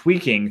some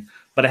tweaking,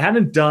 but I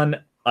hadn't done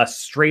a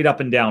straight up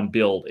and down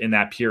build in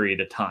that period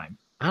of time.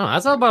 Oh,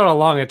 that's about how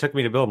long it took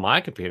me to build my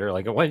computer.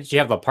 Like once you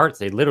have the parts,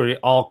 they literally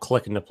all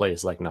click into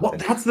place like nothing. Well,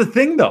 that's the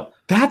thing, though.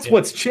 That's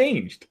what's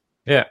changed.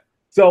 Yeah.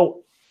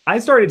 So I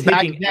started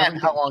taking. Back then,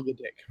 how long did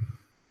it take?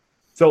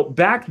 So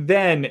back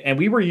then, and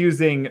we were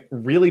using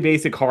really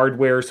basic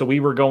hardware. So we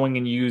were going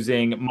and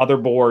using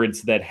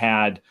motherboards that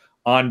had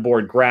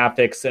onboard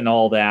graphics and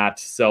all that.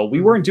 So we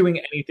weren't doing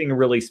anything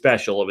really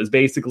special. It was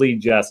basically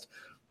just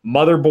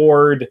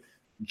motherboard,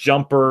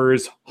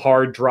 jumpers,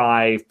 hard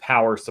drive,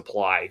 power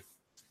supply.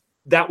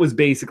 That was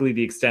basically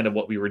the extent of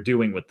what we were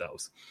doing with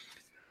those.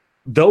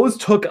 Those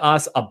took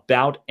us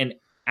about an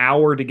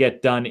hour to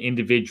get done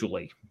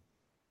individually.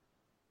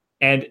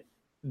 And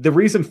the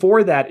reason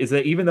for that is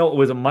that even though it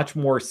was a much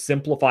more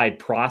simplified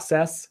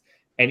process,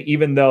 and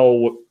even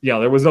though,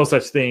 there was no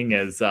such thing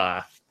as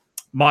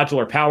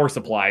modular power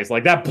supplies,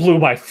 like that blew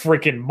my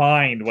freaking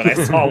mind when I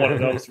saw one of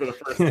those for the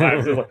first time. I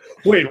was like,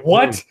 wait,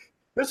 what?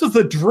 This was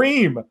a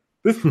dream.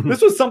 This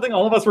was something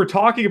all of us were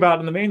talking about,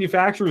 and the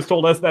manufacturers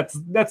told us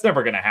that's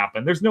never going to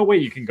happen. There's no way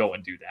you can go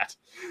and do that.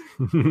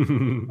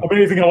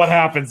 Amazing how what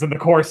happens in the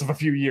course of a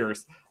few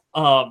years.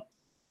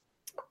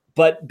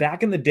 But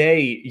back in the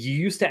day, you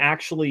used to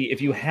actually,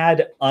 if you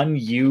had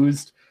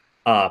unused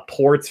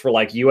ports for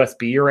like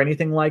USB or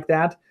anything like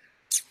that,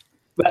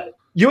 but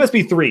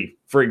USB 3,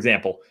 for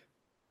example,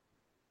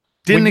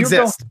 didn't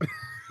exist.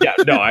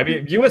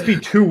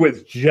 USB 2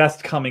 was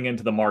just coming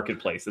into the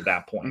marketplace at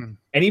that point.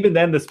 And even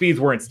then, the speeds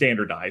weren't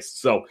standardized.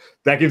 So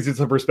that gives you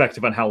some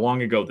perspective on how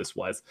long ago this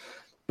was.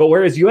 But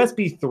whereas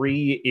USB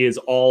 3 is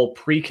all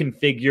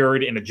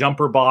pre-configured in a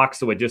jumper box,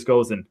 so it just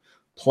goes and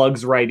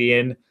plugs right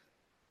in,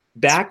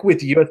 back with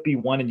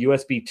USB 1 and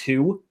USB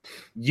 2,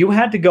 you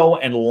had to go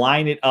and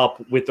line it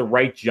up with the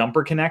right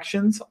jumper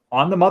connections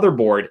on the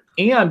motherboard.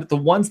 And the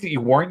ones that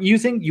you weren't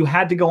using, you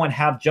had to go and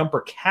have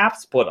jumper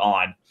caps put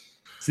on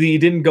so that you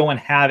didn't go and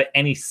have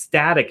any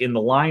static in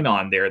the line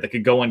on there that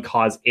could go and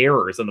cause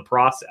errors in the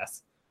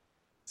process.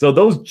 So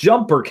those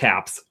jumper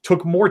caps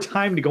took more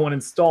time to go and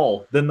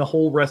install than the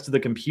whole rest of the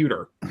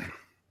computer.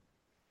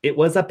 It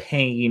was a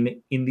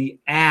pain in the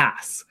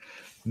ass.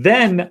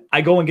 Then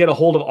I go and get a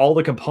hold of all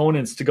the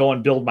components to go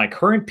and build my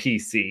current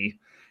PC.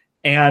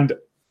 And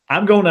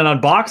I'm going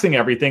and unboxing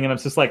everything. And I'm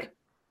just like,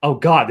 oh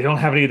God, they don't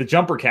have any of the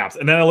jumper caps.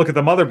 And then I look at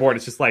the motherboard.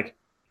 It's just like,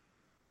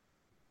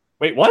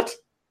 wait, what?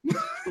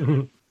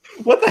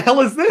 What the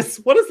hell is this?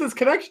 What is this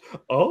connection?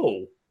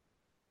 Oh.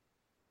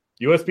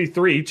 USB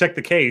 3, check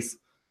the case.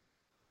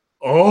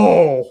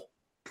 Oh.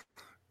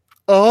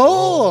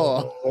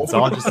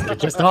 It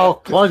just all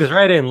plugs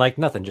right in like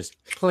nothing. Just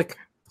click.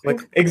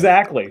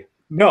 Exactly.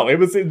 No, it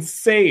was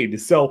insane.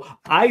 So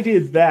I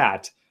did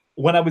that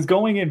when I was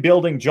going and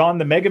building John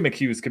the Mega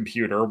McHugh's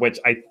computer, which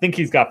I think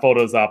he's got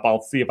photos up.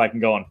 I'll see if I can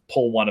go and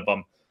pull one of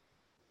them.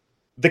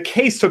 The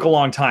case took a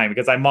long time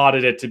because I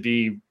modded it to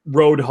be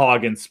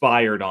Roadhog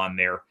inspired on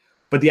there.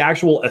 But the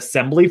actual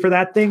assembly for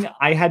that thing,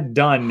 I had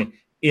done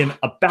in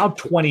about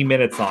 20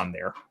 minutes on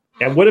there.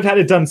 And would have had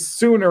it done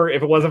sooner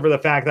if it wasn't for the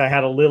fact that I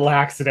had a little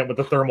accident with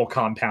the thermal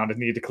compound and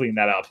needed to clean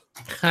that up.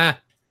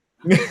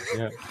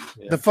 Yeah.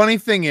 The funny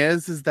thing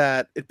is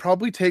that it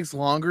probably takes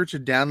longer to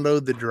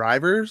download the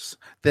drivers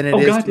than it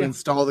is to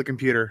install the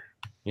computer.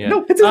 Yeah.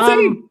 No, it's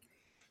insane.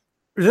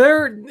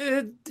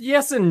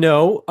 Yes and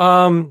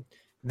no.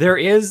 There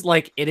is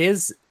it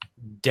is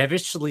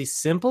devilishly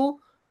simple,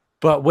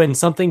 but when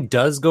something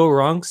does go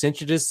wrong,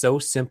 since it is so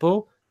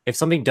simple, if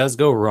something does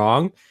go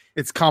wrong,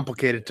 it's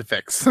complicated to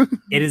fix.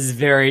 It is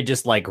very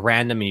just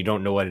random and you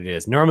don't know what it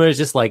is. Normally it's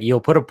just you'll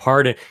put a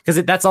part in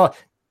because that's all.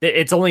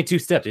 It's only 2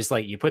 steps. It's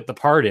you put the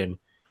part in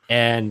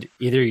and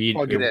either it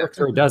works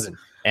or it doesn't.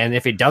 And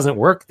if it doesn't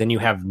work, then you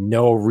have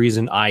no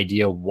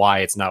idea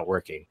why it's not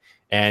working.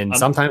 And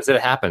sometimes it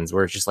happens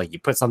where it's just you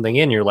put something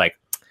in, you're like,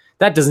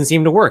 that doesn't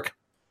seem to work.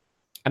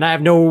 And I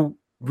have no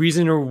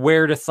reason or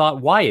where to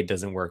thought why it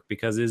doesn't work,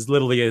 because it's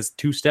literally a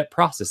 2-step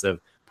process of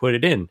put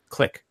it in,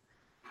 click.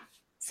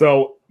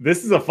 So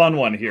this is a fun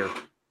one here.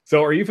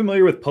 So are you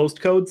familiar with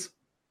postcodes?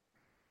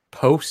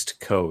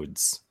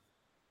 Postcodes.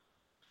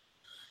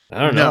 I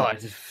don't know.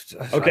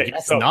 Okay, I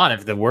guess not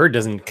if the word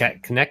doesn't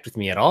connect with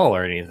me at all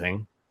or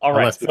anything. All right,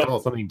 unless we call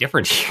it something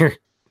different here.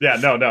 Yeah,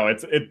 no,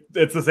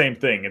 it's the same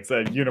thing. It's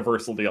a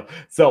universal deal.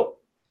 So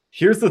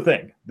here's the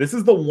thing. This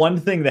is the one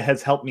thing that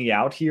has helped me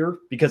out here,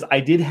 because I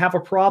did have a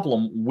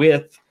problem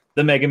with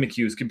the Mega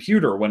McHugh's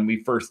computer when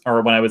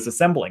I was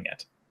assembling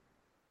it.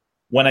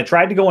 When I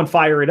tried to go and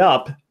fire it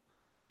up,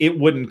 it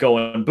wouldn't go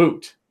and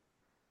boot.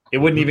 It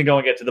wouldn't even go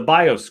and get to the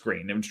BIOS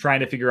screen. I was trying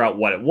to figure out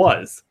what it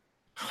was.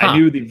 Huh. I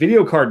knew the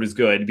video card was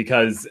good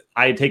because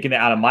I had taken it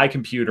out of my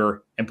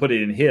computer and put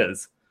it in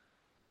his.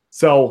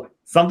 So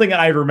something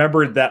I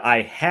remembered that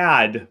I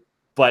had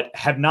but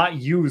have not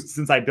used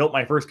since I built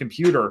my first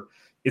computer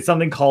is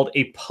something called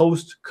a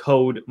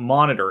postcode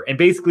monitor. And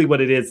basically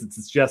what it is,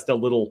 it's just a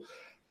little...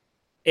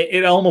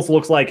 It almost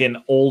looks like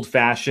an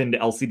old-fashioned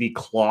LCD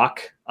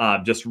clock,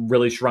 just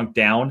really shrunk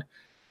down.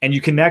 And you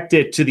connect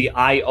it to the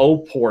I/O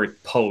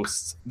port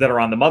posts that are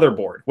on the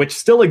motherboard, which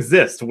still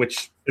exist,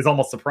 which is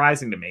almost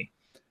surprising to me.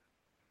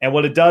 And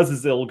what it does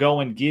is it'll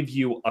go and give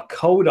you a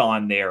code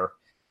on there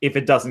if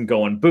it doesn't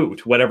go and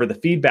boot, whatever the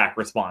feedback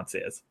response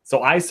is.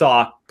 So I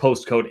saw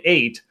postcode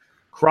 8,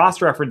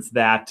 cross-reference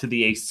that to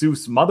the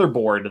Asus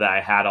motherboard that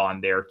I had on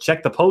there,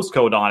 check the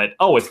postcode on it.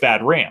 Oh, it's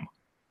bad RAM.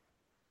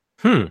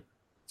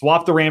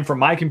 Swap the RAM from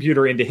my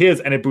computer into his,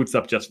 and it boots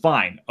up just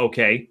fine.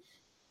 Okay.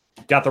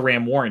 Got the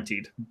RAM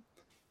warranted.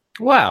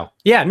 Wow.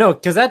 Yeah, no,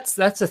 because that's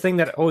the thing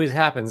that always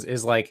happens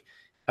is like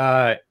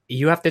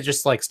you have to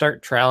just like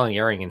start trial and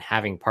erroring and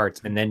having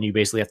parts, and then you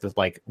basically have to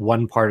like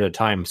one part at a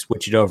time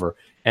switch it over.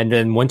 And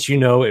then once you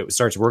know it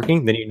starts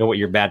working, then you know what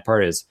your bad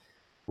part is.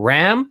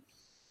 RAM,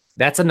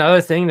 that's another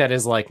thing that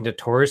is like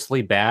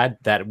notoriously bad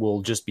that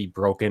will just be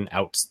broken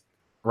out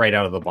right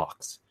out of the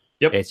box.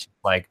 Yep. It's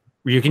like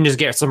you can just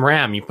get some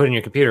RAM, you put in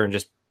your computer and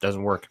just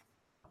doesn't work.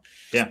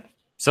 Yeah.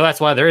 So that's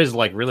why there is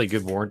like really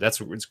good warranty.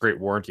 It's great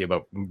warranty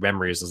about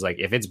memories. Is like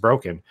if it's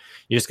broken,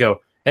 you just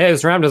go, hey,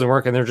 this RAM doesn't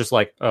work, and they're just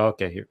like, oh,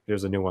 okay,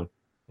 here's a new one,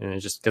 and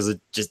it's just because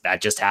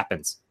that just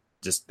happens.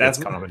 That's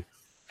common.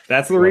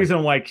 That's the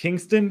reason why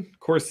Kingston,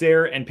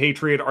 Corsair, and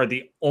Patriot are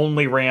the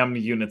only RAM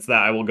units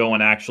that I will go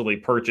and actually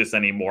purchase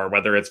anymore,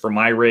 whether it's for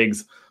my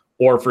rigs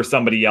or for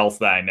somebody else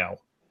that I know,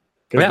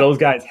 because those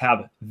guys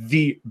have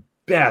the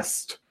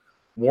best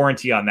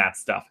warranty on that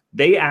stuff.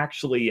 They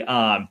actually,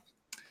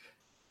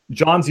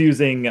 John's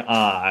using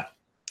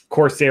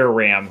Corsair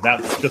RAM.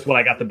 That's just what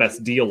I got the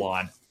best deal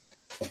on.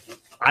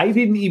 I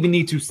didn't even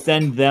need to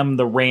send them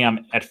the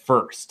RAM at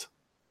first.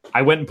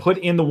 I went and put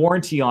in the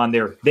warranty on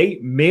there. They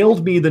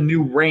mailed me the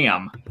new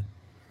RAM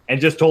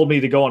and just told me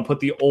to go and put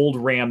the old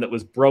RAM that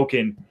was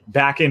broken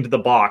back into the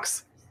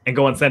box and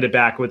go and send it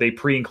back with a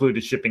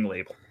pre-included shipping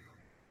label.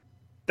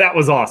 That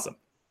was awesome.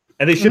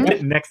 And they shipped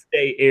it next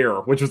day air,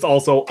 which was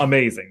also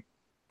amazing.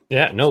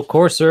 Yeah, no,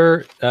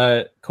 Corsair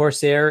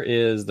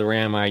is the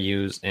RAM I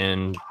use,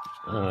 and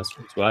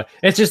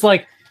it's just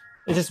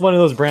one of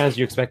those brands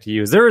you expect to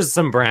use. There is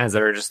some brands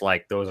that are just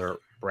like, those are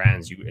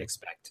brands you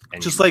expect.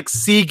 And just like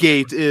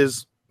Seagate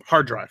is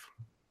hard drive.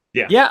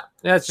 Yeah,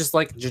 it's just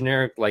like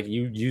generic, like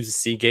you use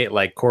Seagate,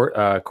 like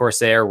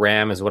Corsair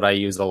RAM is what I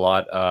use a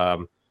lot.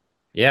 And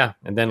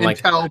then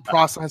Intel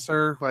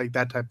processor, like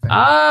that type of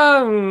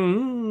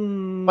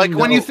thing. Like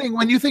when you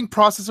think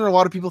processor, a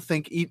lot of people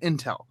think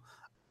Intel.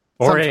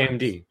 Or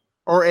AMD.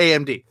 Or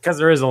AMD. Because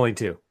there is only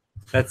two.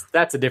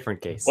 That's a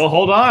different case. Well,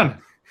 hold on.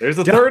 There's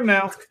a third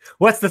now.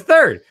 What's the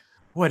third?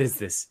 What is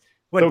this?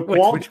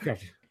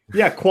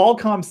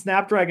 Qualcomm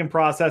Snapdragon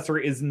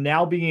processor is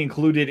now being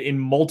included in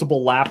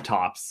multiple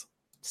laptops.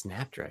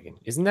 Snapdragon?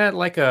 Isn't that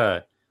like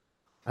I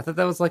thought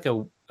that was like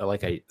a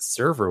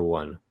server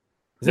one.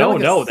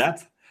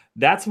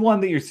 That's one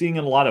that you're seeing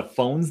in a lot of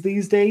phones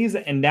these days,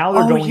 and now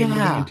they're going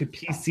into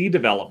PC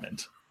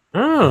development.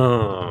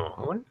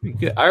 Oh,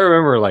 I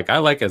remember, I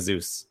like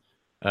Asus.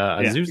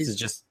 Asus is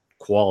just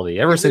quality.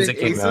 Ever since it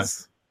came out.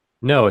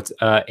 No, it's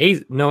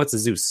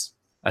Asus.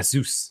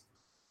 Asus,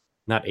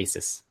 not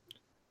Asus.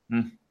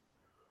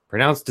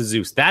 Pronounced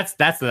Asus.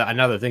 That's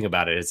another thing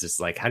about it. It's just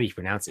like, how do you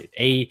pronounce it?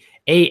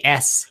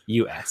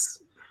 Asus.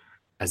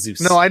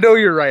 Asus. No, I know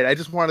you're right. I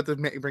just wanted to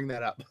bring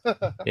that up.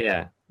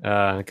 Yeah,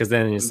 because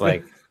then it's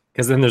like,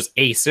 because then there's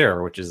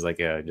Acer, which is like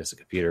just a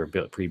computer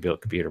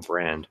pre-built computer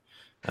brand.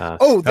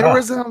 There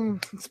was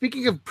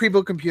speaking of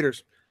pre-built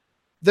computers,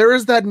 there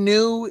is that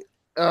new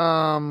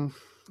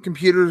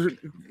computer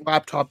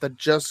laptop that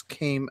just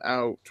came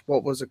out.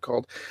 What was it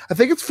called? I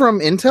think it's from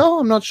Intel.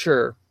 I'm not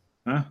sure.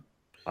 Huh?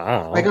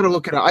 Oh. I gotta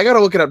look it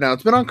up. Now.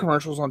 It's been on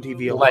commercials on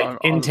TV.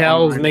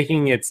 Intel's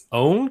making its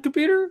own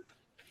computer.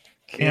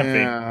 Can't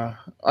be.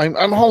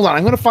 I'm hold on.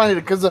 I'm gonna find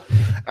it because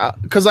I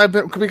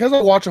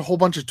watch a whole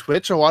bunch of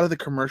Twitch. A lot of the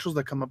commercials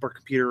that come up are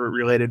computer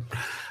related.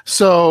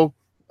 So.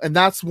 And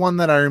that's one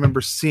that I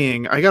remember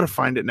seeing. I got to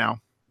find it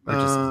now. Or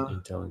just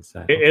Intel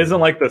Inside. It isn't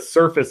like the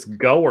Surface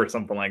Go or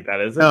something like that,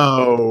 is it?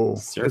 No.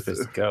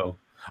 Surface Go.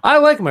 I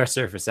like my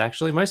Surface,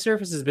 actually. My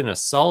Surface has been a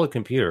solid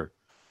computer.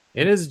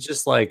 It is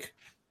just like,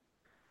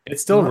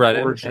 it's still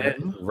running.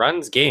 It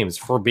runs games.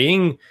 For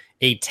being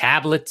a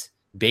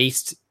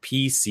tablet-based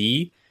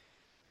PC,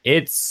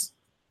 it's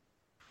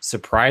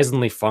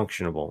surprisingly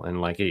functionable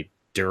and like a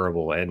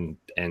durable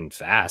and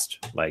fast.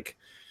 Like,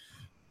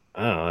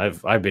 I don't know,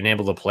 I've been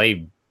able to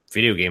play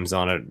video games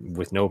on it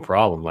with no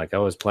problem. Like, I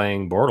was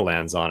playing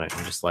Borderlands on it,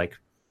 and just like,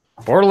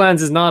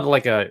 Borderlands is not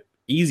like a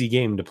easy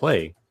game to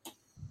play.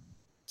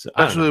 So,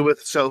 especially with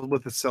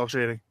the cell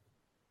shading.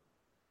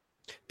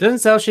 Doesn't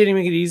cell shading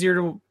make it easier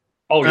to?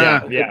 Oh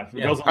yeah.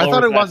 I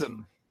thought it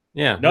wasn't.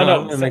 Yeah,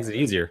 no, it makes it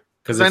easier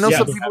because I know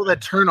some people that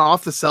turn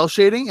off the cell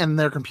shading and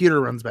their computer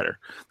runs better.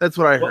 That's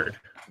what I heard.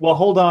 Well,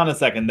 hold on a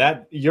second.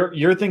 That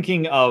you're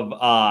thinking of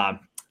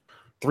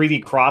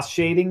 3D cross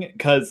shading,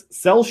 because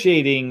cell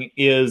shading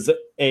is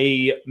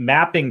a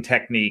mapping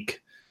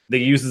technique that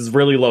uses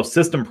really low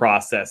system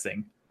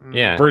processing.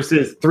 Yeah.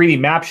 Versus 3D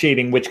map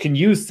shading, which can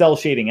use cell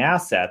shading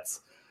assets.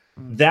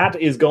 That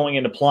is going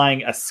and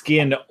applying a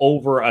skin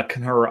over a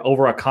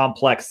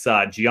complex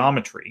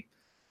geometry.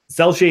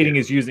 Cell shading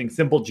is using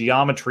simple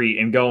geometry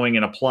and going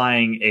and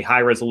applying a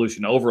high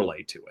resolution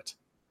overlay to it.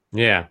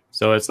 Yeah,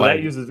 so it's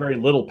that uses very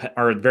little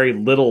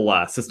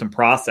system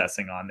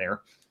processing on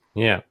there.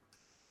 Yeah.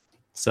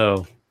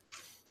 So,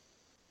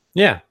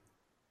 yeah.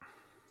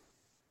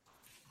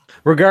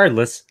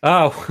 Regardless,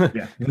 yeah.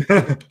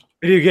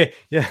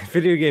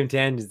 Video game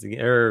tangents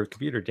again, or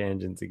computer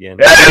tangents again.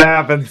 Yeah, it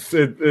happens.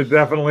 It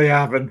definitely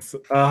happens.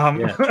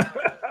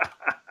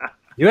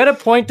 You had a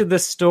point to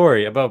this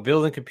story about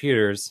building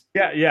computers.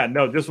 Yeah.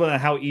 No, just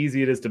how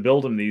easy it is to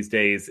build them these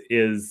days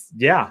is,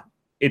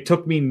 it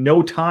took me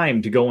no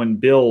time to go and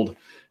build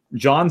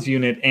John's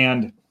unit.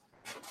 And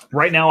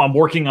right now I'm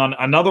working on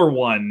another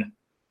one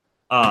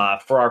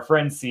for our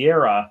friend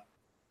Sierra,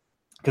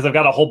 because I've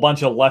got a whole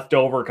bunch of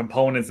leftover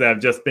components that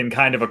have just been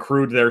kind of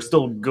accrued. They're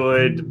still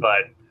good,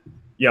 but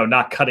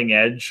not cutting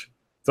edge.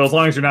 So as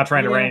long as you're not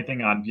trying to run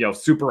anything on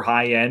super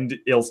high end,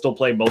 it'll still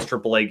play most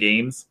AAA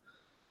games.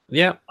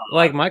 Yeah,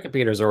 like my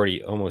computer's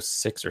already almost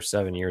 6 or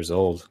 7 years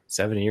old.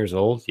 7 years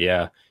old,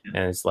 yeah.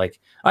 And it's like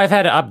I've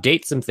had to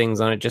update some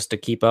things on it just to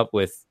keep up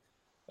with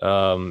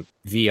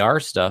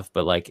VR stuff.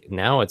 But like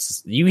now,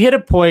 you hit a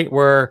point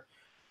where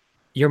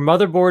your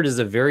motherboard is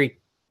a very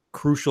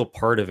crucial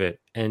part of it.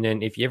 And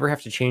then if you ever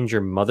have to change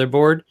your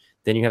motherboard,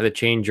 then you have to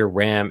change your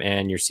RAM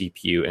and your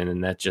CPU, and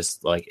then that's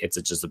just like it's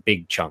just a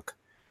big chunk.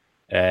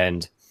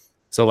 And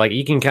so like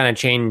you can kind of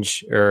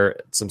change or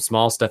some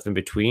small stuff in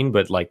between,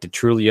 but like to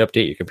truly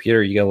update your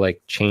computer, you gotta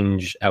like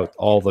change out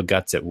all the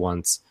guts at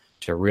once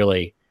to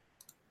really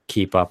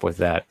keep up with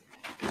that.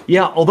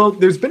 Yeah, although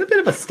there's been a bit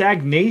of a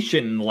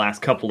stagnation in the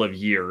last couple of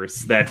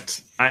years that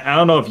I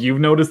don't know if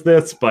you've noticed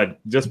this, but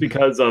just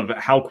because of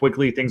how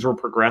quickly things were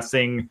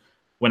progressing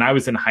when I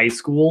was in high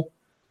school,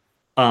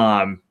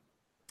 at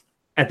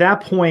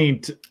that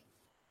point,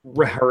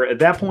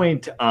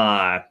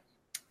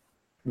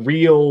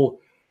 real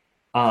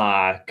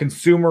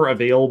consumer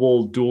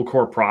available dual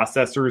core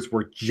processors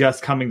were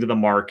just coming to the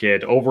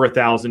market, over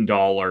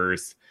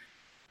 $1,000,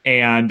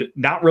 and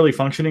not really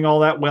functioning all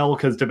that well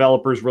because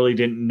developers really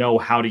didn't know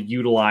how to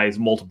utilize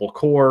multiple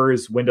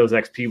cores. Windows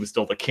XP was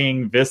still the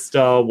king.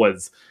 Vista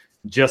was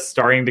just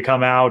starting to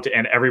come out,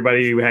 and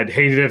everybody had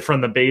hated it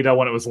from the beta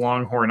when it was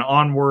Longhorn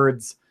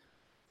onwards.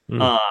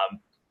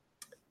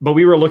 But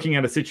we were looking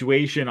at a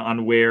situation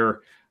on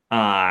where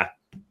what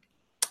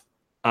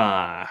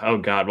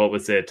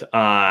was it?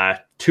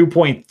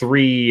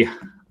 2.3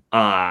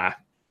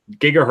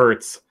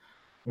 gigahertz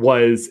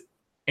was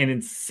an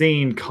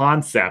insane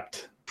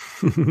concept.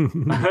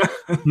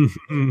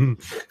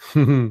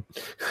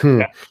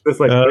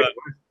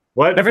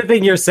 What?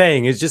 Everything you're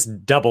saying is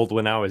just doubled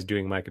when I was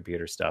doing my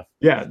computer stuff.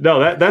 Yeah,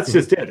 no, that's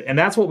just it. And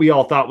that's what we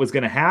all thought was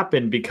going to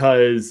happen,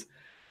 because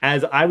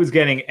as I was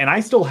getting, and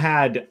I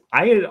had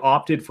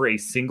opted for a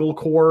single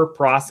core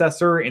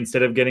processor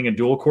instead of getting a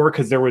dual core,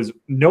 because there was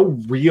no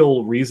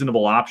real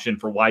reasonable option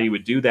for why you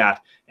would do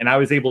that. And I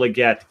was able to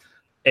get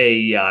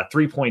a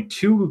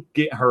 3.2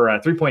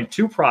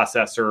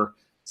 processor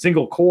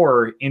single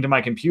core into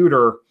my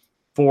computer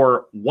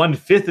for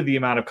 1/5 of the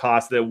amount of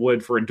cost that it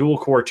would for a dual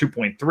core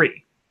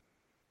 2.3.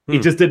 It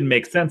just didn't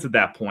make sense at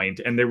that point,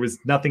 and there was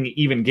nothing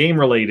even game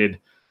related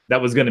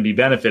that was going to be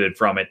benefited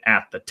from it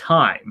at the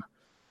time.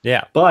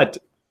 Yeah. But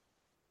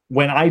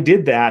when I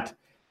did that,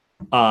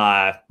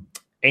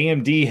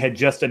 AMD had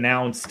just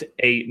announced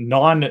a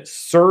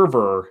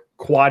non-server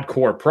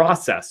quad-core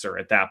processor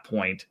at that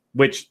point,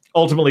 which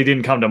ultimately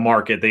didn't come to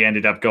market. They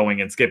ended up going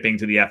and skipping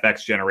to the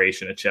FX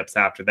generation of chips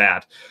after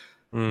that.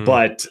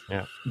 But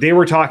they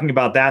were talking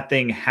about that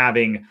thing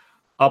having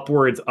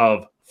upwards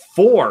of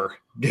 4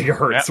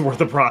 gigahertz worth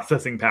of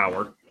processing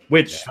power,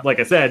 which, like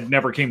I said,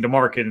 never came to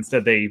market.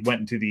 Instead, they went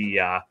into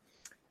the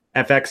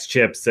FX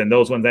chips, and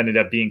those ones ended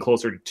up being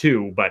closer to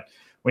 2. But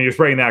when you're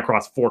spreading that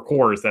across 4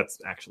 cores, that's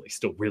actually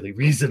still really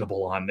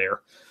reasonable on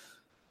there.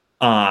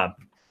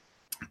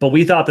 But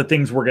we thought that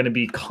things were going to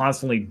be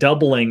constantly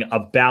doubling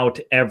about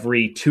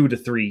every 2 to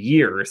 3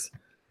 years.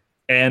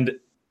 And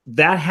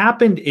that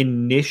happened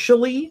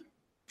initially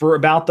for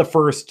about the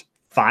first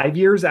 5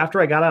 years after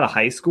I got out of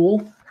high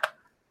school.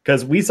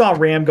 Because we saw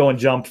RAM go and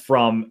jump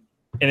from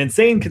an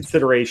insane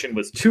consideration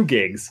was 2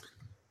 gigs.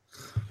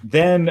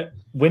 Then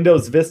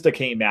Windows Vista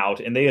came out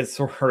and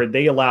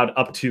they allowed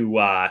up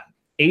to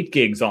 8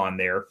 gigs on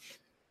there.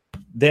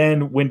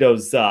 Then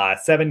Windows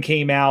 7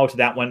 came out.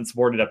 That one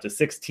supported up to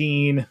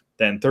 16,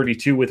 then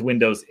 32 with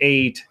Windows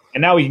 8.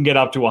 And now we can get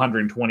up to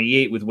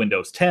 128 with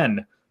Windows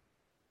 10.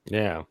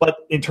 Yeah. But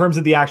in terms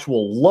of the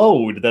actual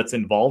load that's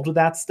involved with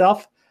that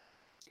stuff,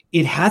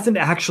 it hasn't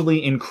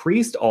actually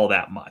increased all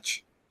that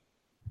much.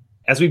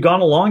 As we've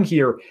gone along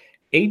here,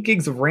 8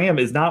 gigs of RAM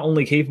is not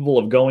only capable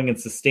of going and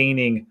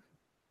sustaining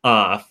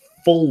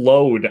full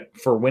load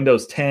for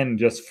Windows 10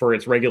 just for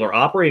its regular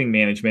operating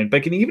management,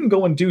 but can even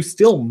go and do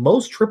still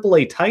most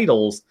AAA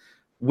titles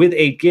with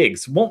 8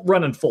 gigs. Won't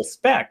run in full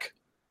spec,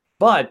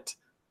 but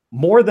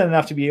more than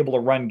enough to be able to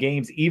run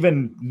games,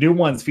 even new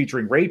ones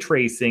featuring ray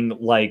tracing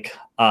like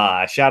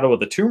Shadow of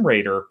the Tomb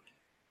Raider.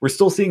 We're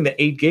still seeing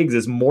that 8 gigs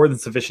is more than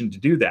sufficient to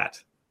do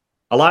that.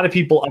 A lot of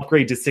people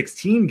upgrade to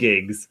 16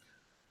 gigs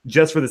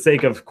just for the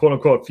sake of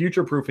quote-unquote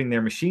future-proofing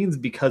their machines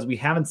because we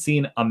haven't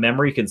seen a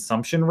memory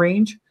consumption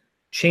range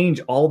change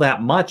all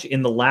that much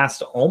in the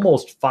last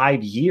almost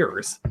 5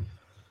 years.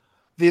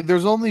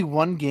 There's only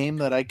one game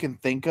that I can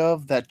think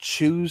of that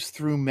chews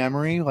through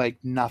memory like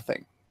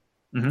nothing.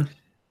 Mm-hmm.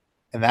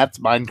 And that's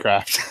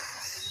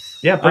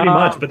Minecraft. Yeah, pretty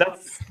much. But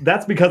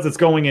that's because it's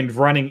going and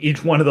running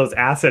each one of those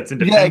assets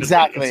independently. Yeah,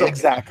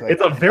 exactly.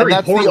 It's a very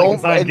poorly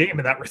designed game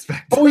in that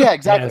respect. Oh, yeah,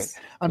 exactly. Yes.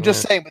 I'm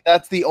just saying, but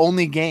that's the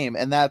only game,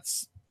 and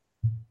that's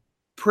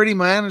pretty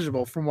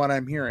manageable from what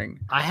I'm hearing.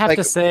 I have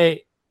to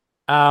say,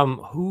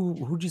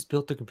 who just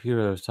built the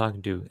computer I was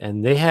talking to,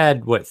 and they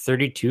had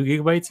 32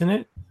 gigabytes in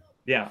it.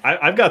 Yeah,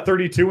 I've got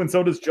 32, and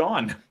so does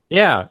John.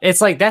 Yeah,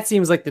 it's like that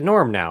seems like the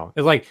norm now.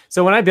 It's like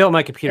so when I built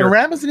my computer, and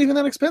RAM isn't even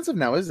that expensive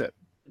now, is it?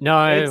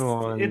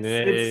 No,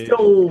 it's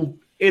still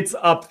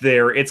up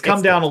there. It's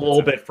come down a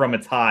little bit from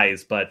its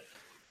highs, but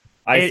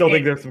I still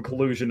think there's some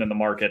collusion in the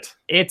market.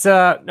 It's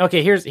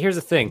okay. Here's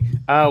the thing.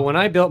 When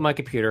I built my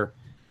computer,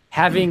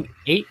 having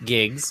 8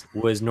 gigs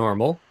was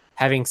normal.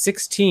 Having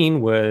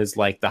 16 was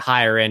like the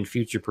higher end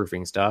future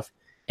proofing stuff,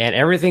 and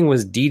everything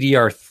was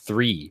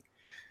DDR3.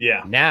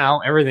 Yeah.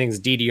 Now everything's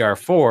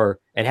DDR4,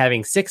 and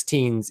having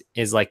 16s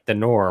is like the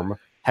norm.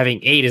 Having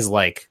 8 is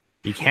like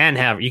you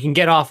can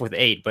get off with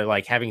 8, but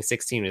like having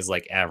 16 is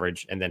like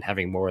average, and then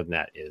having more than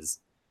that is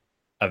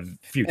a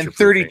future. And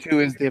 32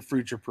 is the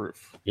future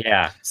proof.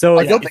 Yeah. So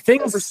I don't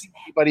think I've ever seen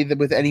anybody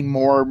with any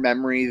more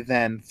memory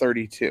than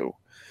 32.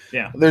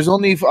 Yeah. There's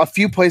only a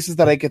few places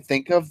that I could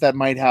think of that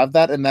might have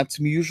that, and that's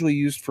usually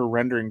used for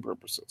rendering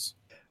purposes.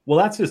 Well,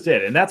 that's just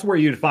it, and that's where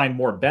you'd find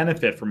more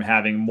benefit from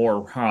having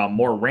more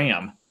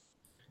RAM.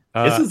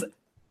 I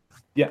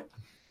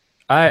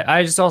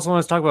just also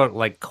want to talk about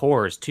like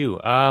cores too.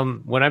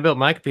 When I built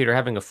my computer,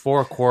 having a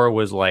 4-core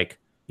was like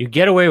you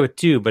get away with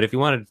 2, but if you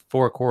wanted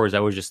 4 cores,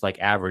 that was just like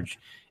average.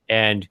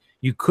 And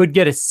you could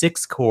get a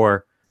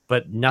 6-core,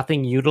 but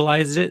nothing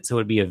utilized it, so it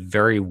would be a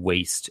very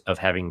waste of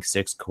having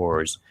 6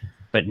 cores.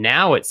 But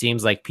now it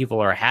seems like people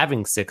are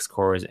having 6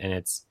 cores, and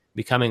it's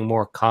becoming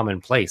more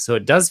commonplace. So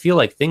it does feel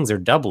like things are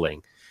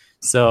doubling.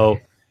 So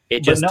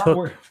it just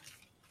took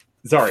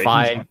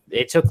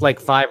It took like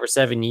 5 or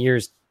 7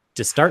 years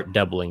to start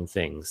doubling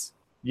things.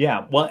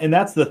 Yeah, well, and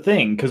that's the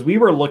thing, because we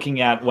were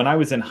looking at when I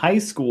was in high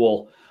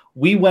school,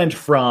 we went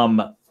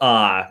from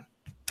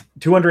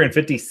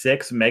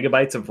 256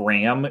 megabytes of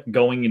RAM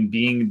going and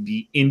being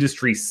the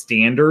industry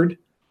standard,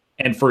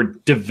 and for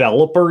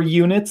developer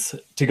units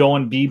to go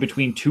and be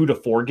between 2 to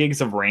 4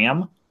 gigs of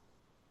RAM.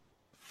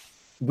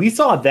 We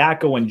saw that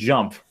go and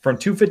jump from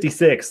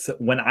 256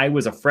 when I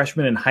was a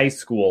freshman in high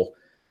school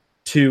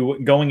to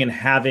going and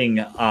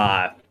having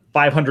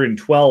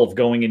 512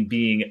 going and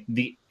being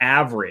the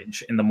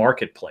average in the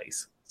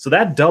marketplace. So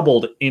that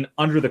doubled in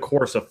under the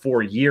course of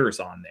 4 years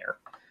on there.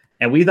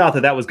 And we thought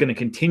that was going to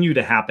continue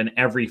to happen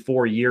every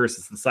 4 years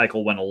as the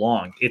cycle went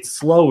along. It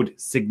slowed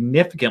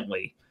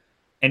significantly.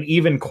 And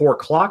even core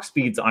clock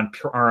speeds on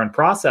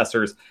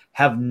processors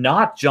have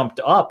not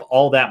jumped up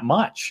all that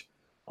much.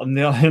 In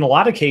a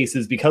lot of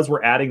cases, because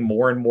we're adding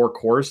more and more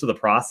cores to the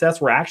process,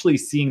 we're actually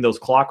seeing those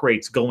clock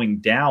rates going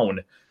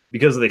down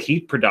because of the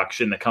heat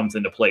production that comes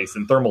into place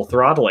and thermal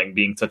throttling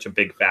being such a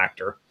big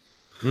factor.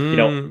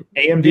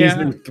 AMD's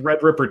new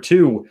Threadripper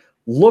 2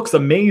 looks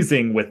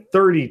amazing with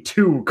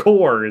 32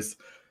 cores.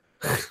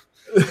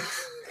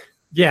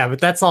 Yeah, but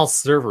that's all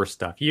server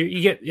stuff.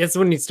 You get that's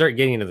when you start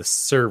getting into the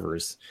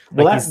servers.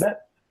 Well, like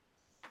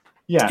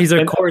these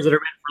are cores that are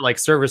meant for like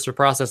servers to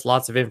process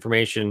lots of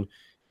information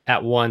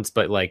at once,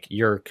 but like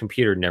your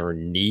computer never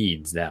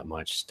needs that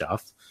much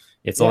stuff.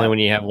 It's only when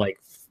you have like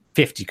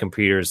 50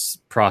 computers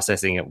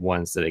processing at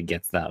once that it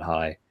gets that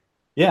high.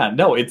 Yeah,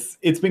 no, it's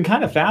been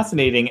kind of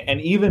fascinating, and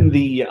even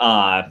the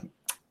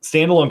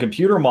standalone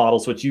computer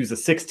models, which use a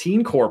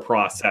 16-core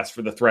process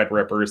for the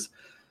Threadrippers,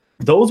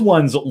 those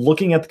ones,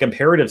 looking at the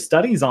comparative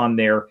studies on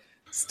there,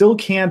 still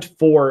can't,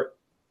 for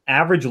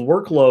average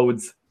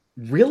workloads,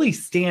 really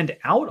stand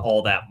out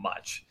all that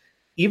much.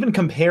 Even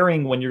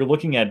comparing when you're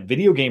looking at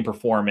video game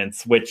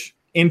performance, which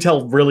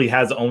Intel really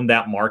has owned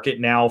that market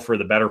now for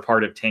the better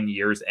part of 10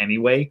 years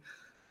anyway.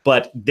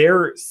 But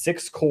their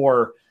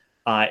 6-core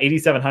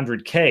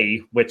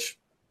 8700K, which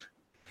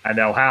I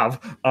now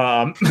have,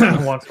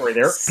 long story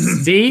there.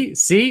 See,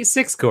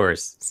 6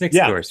 cores, 6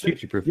 cores,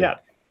 future-proof.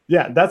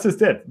 Yeah, that's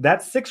just it.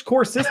 That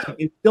 6-core system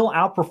is still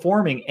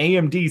outperforming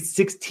AMD's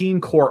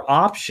 16-core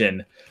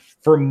option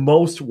for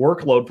most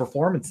workload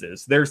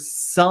performances. There's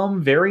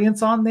some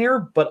variance on there,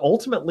 but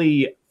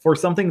ultimately, for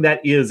something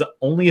that is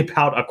only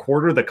about a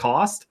quarter the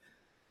cost,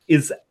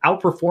 is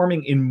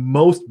outperforming in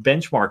most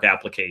benchmark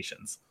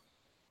applications.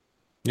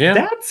 Yeah,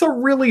 that's a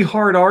really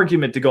hard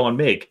argument to go and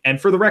make.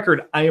 And for the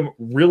record, I am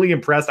really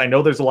impressed. I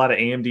know there's a lot of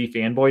AMD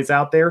fanboys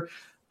out there.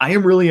 I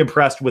am really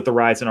impressed with the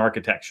Ryzen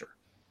architecture.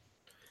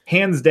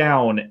 Hands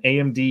down,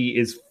 AMD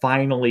is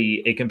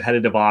finally a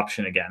competitive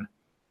option again.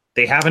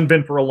 They haven't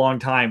been for a long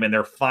time, and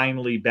they're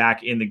finally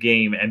back in the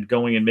game and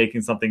going and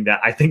making something that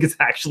I think is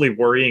actually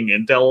worrying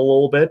Intel a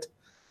little bit.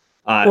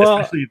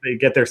 Especially if they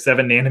get their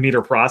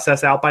 7-nanometer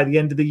process out by the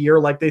end of the year,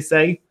 like they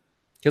say.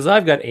 Because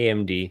I've got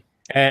AMD.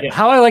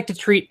 How I like to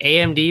treat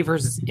AMD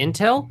versus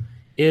Intel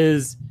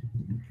is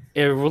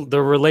the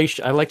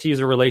relation. I like to use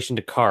a relation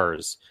to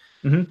cars.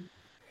 Mm-hmm.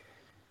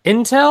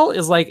 Intel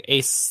is like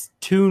a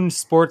tuned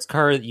sports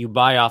car that you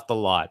buy off the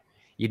lot.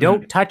 You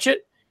don't touch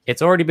it.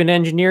 It's already been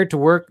engineered to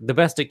work the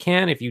best it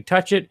can. If you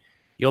touch it,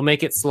 you'll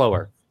make it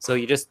slower. So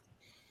you just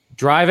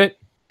drive it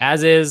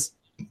as is.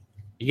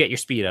 You get your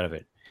speed out of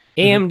it.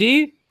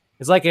 AMD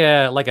is like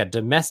a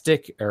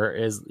domestic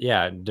a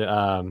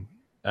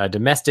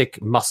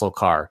domestic muscle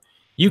car.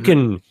 You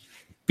can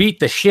beat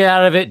the shit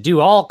out of it,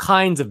 do all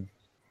kinds of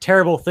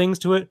terrible things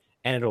to it,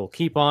 and it'll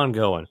keep on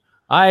going.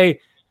 My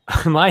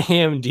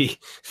AMD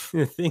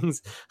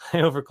things I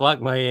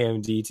overclocked my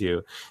AMD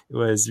to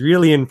was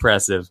really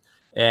impressive,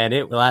 and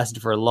it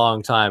lasted for a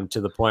long time to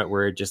the point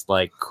where it just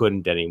like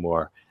couldn't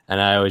anymore. And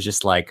I was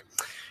just like,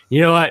 you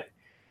know what?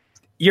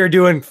 You're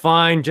doing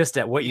fine just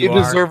at what you are.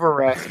 You deserve a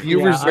rest.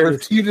 You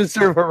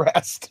deserve a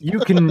rest. You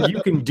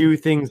can do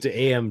things to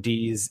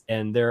AMDs,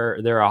 and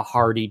they're a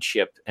hardy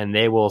chip, and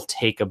they will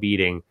take a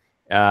beating.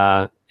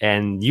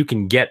 And you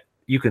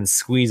can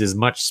squeeze as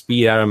much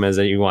speed out of them as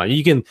you want.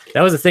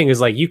 That was the thing,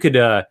 is like you could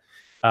take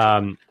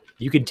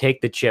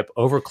the chip,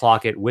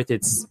 overclock it with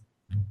its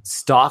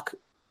stock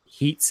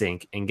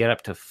heatsink, and get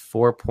up to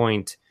 4.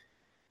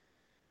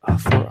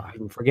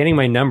 I'm forgetting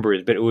my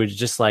numbers, but it was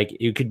just like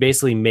you could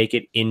basically make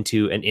it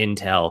into an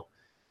Intel,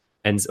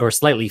 or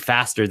slightly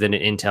faster than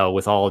an Intel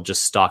with all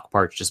just stock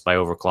parts just by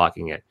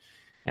overclocking it.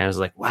 And I was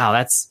like, wow,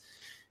 that's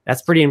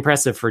pretty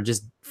impressive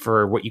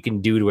for what you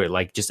can do to it,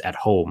 like just at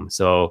home.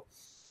 So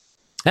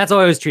that's how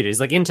I always treat it. It's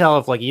like Intel,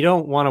 if like you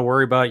don't want to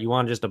worry about it, you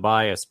want just to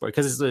buy a sport,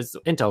 because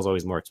Intel's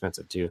always more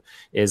expensive too.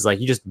 Is like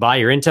you just buy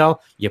your Intel,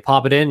 you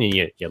pop it in, and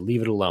you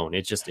leave it alone.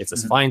 It's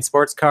a fine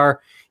sports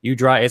car. You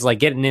drive. It's like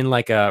getting in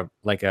like a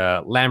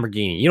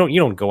Lamborghini. You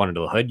don't go under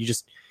the hood.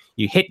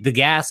 You hit the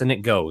gas and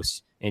it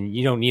goes, and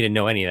you don't need to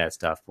know any of that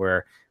stuff.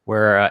 Where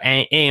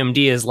AMD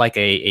is like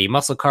a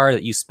muscle car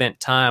that you spent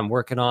time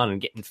working on and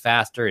getting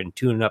faster and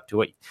tuning up to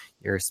what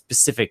your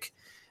specific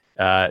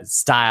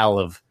style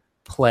of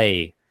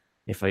play.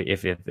 If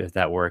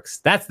that works,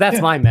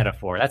 that's my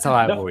metaphor. That's how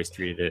I've always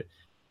treated it.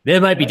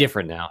 It might be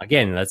different now.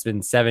 Again, that's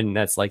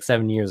like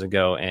 7 years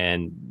ago,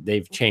 and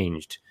they've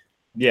changed.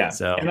 Yeah.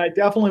 So, and I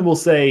definitely will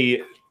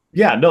say,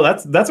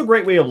 that's a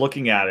great way of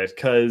looking at it,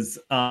 because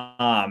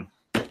I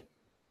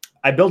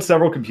built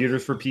several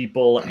computers for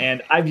people,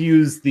 and I've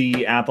used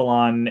the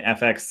Athlon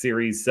FX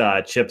series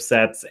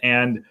chipsets,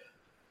 and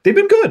they've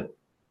been good.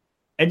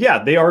 And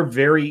yeah, they are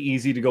very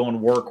easy to go and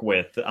work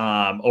with.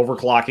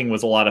 Overclocking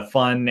was a lot of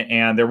fun,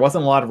 and there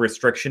wasn't a lot of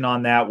restriction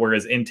on that,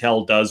 whereas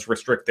Intel does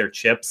restrict their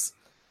chips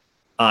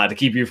to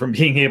keep you from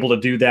being able to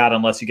do that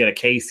unless you get a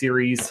K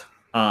series.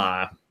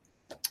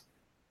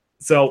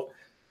 So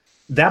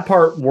that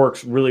part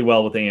works really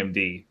well with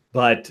AMD,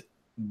 but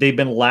they've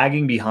been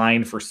lagging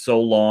behind for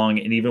so long,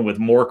 and even with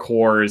more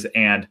cores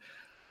and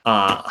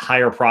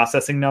higher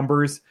processing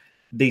numbers,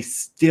 they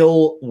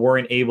still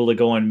weren't able to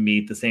go and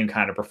meet the same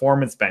kind of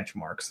performance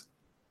benchmarks.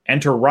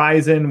 Enter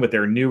Ryzen with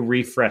their new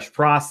refresh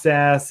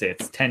process.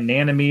 It's 10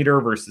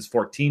 nanometer versus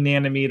 14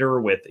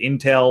 nanometer with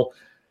Intel.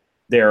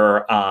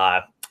 Their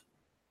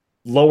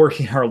lower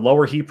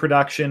heat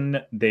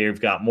production.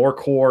 They've got more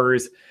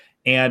cores,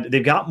 and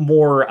they've got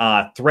more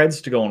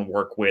threads to go and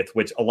work with,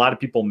 which a lot of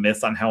people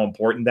miss on how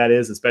important that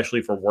is,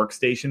 especially for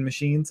workstation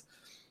machines.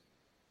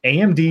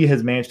 AMD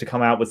has managed to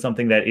come out with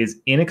something that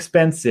is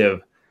inexpensive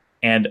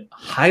and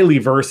highly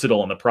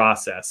versatile in the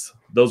process.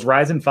 Those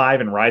Ryzen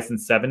 5 and Ryzen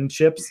 7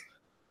 chips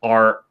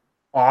are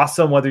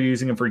awesome, whether you're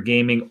using them for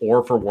gaming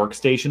or for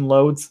workstation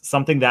loads,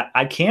 something that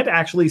I can't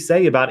actually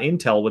say about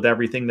Intel with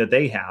everything that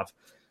they have.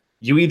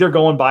 You either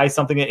go and buy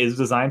something that is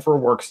designed for a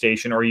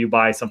workstation, or you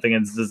buy something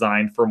that's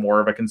designed for more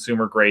of a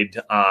consumer grade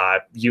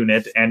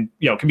unit, and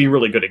can be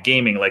really good at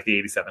gaming, like the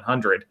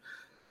 8700.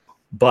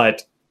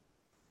 But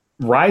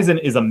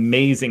Ryzen is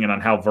amazing on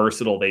how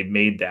versatile they've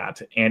made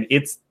that, and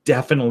it's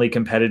definitely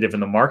competitive in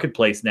the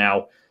marketplace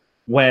now.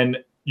 When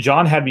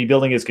John had me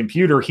building his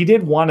computer, he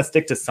did want to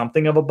stick to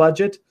something of a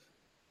budget,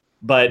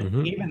 but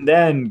even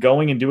then,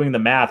 going and doing the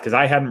math, because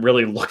I hadn't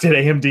really looked at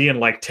AMD in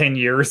like 10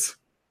 years.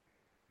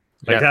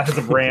 That is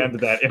a brand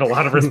that in a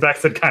lot of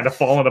respects had kind of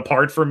fallen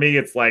apart for me.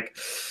 It's like,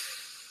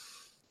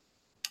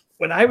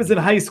 when I was in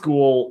high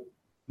school,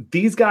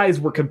 these guys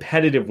were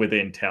competitive with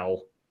Intel.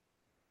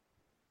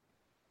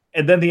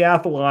 And then the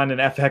Athlon and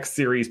FX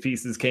series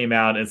pieces came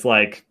out. And it's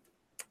like,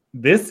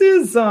 this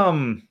is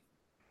not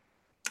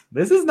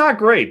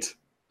great.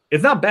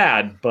 It's not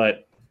bad,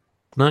 but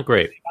not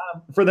great.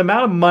 For the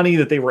amount of money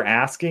that they were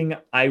asking,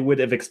 I would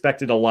have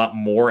expected a lot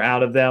more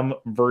out of them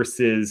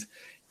versus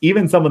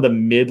even some of the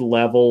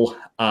mid-level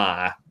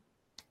Intel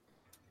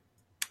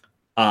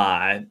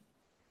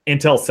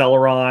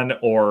Celeron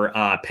or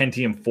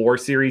Pentium 4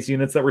 series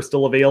units that were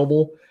still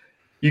available.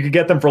 You could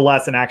get them for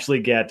less and actually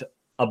get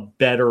a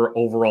better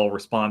overall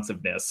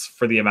responsiveness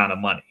for the amount of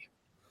money.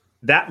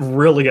 That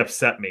really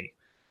upset me.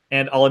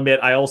 And I'll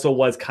admit, I also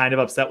was kind of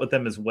upset with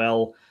them as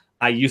well.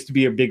 I used to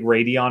be a big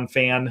Radeon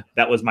fan.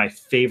 That was my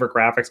favorite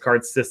graphics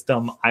card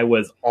system. I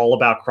was all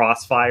about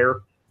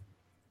Crossfire.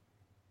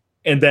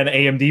 And then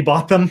AMD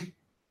bought them.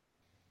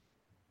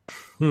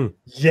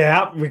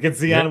 Yeah, we can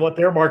see on what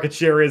their market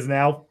share is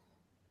now.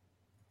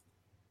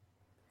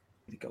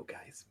 Way to go,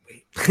 guys.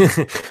 Wait.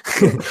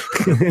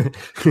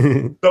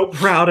 So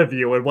proud of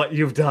you and what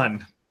you've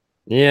done.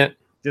 Yeah.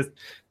 Just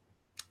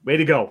way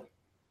to go.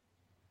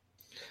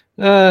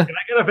 Can I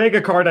get a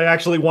Vega card I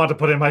actually want to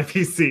put in my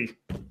PC?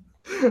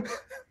 I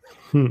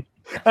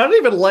don't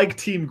even like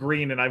Team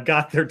Green, and I've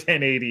got their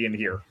 1080 in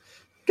here.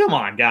 Come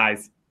on,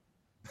 guys.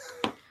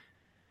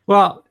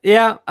 Well,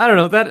 yeah, I don't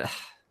know that.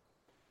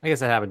 I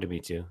guess that happened to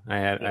me too. I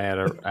had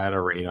a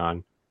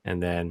Radeon,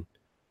 and then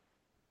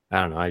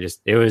I don't know.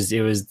 It was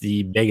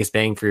the biggest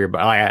bang for your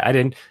buck. I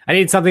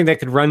needed something that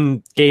could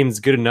run games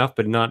good enough,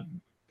 but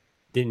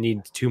didn't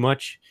need too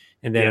much.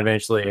 And then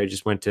eventually, I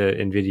just went to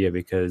NVIDIA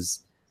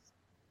because,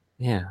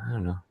 I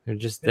don't know. They're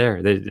just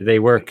there. They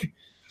work.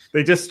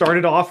 They just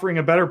started offering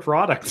a better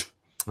product.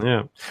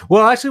 Yeah.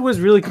 Well, actually, what's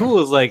really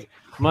cool is like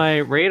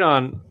my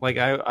Radeon. Like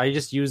I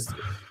just used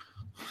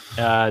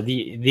the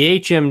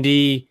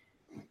HMD.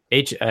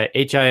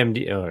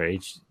 HIMD or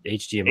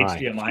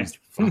HDMI.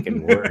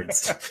 Fucking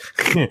words.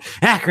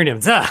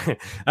 Acronyms.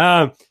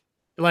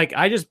 Like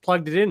I just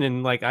plugged it in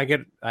and like I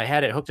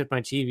had it hooked up to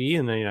my TV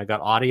and then I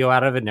got audio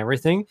out of it and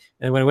everything.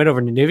 And when I went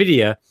over to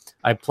NVIDIA,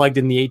 I plugged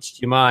in the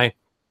HDMI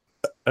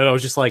and I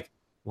was just like,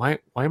 why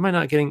am I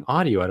not getting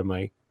audio out of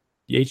my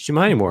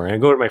HDMI anymore? And I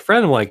go to my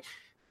friend, I'm like,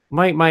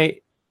 my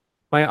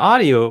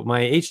audio, my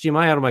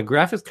HDMI out of my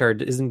graphics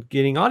card isn't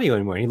getting audio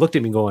anymore. And he looked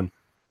at me going,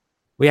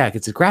 well, yeah,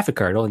 it's a graphic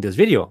card. It only does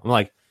video. I'm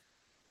like,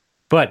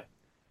 but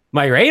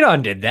my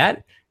Radeon did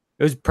that.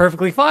 It was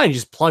perfectly fine. You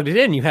just plugged it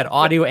in. You had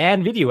audio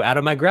and video out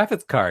of my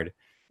graphics card.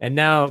 And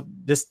now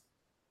this,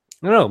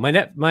 I don't know,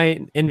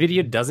 my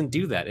NVIDIA doesn't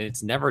do that. And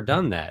it's never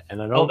done that.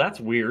 And I don't. Oh, that's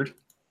weird.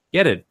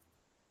 Get it.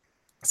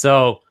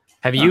 So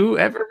have you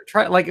ever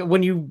tried, like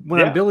when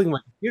I'm building my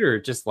computer,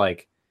 just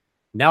like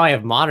now I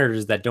have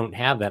monitors that don't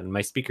have that. And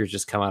my speakers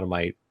just come out of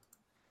my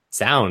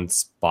sound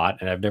spot,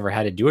 and I've never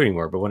had to do it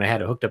anymore. But when I had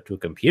it hooked up to a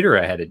computer,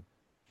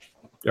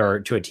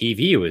 or to a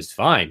TV, it was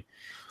fine.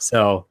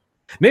 So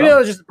maybe that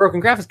was just a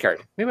broken graphics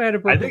card. Maybe I had a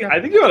broken. I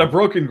think you had a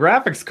broken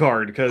graphics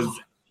card because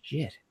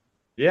shit.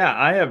 Yeah,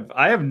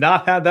 I have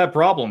not had that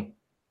problem.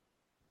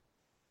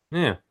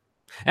 Yeah,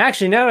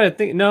 actually, now that I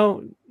think,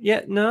 no.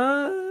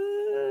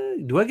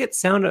 Do I get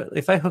sound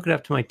if I hook it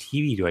up to my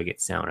TV? Do I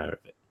get sound out of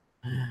it?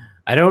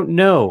 I don't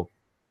know.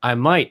 I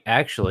might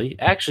actually,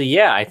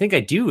 yeah, I think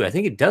I do. I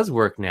think it does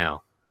work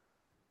now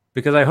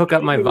because I hook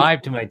up my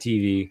Vive to my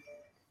TV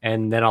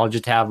and then I'll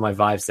just have my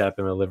Vive set up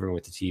in my living room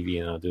with the TV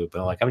and I'll do it.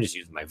 But like, I'm just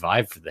using my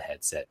Vive for the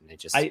headset and it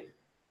just, I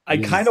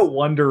kind of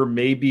wonder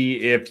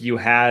maybe if you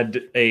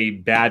had a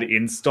bad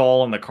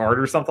install on the card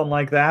or something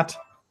like that.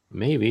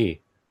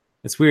 Maybe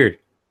it's weird.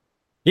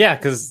 Yeah.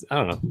 Cause I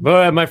don't know.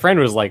 But my friend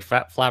was like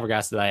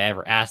flabbergasted that I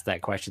ever asked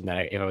that question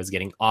if I was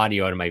getting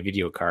audio out of my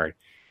video card.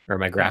 Or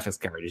my graphics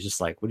card is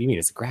just like, what do you mean?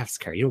 It's a graphics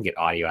card. You don't get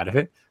audio out of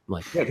it. I'm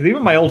like, yeah, because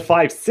even my old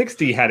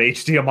 560 had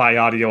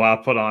HDMI audio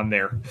output on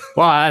there.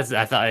 Well, I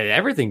thought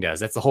everything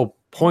does. That's the whole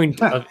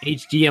point of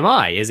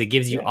HDMI is it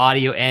gives you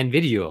audio and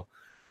video.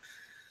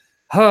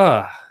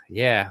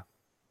 Yeah.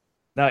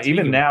 Now,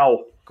 even now,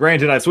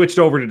 granted, I switched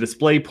over to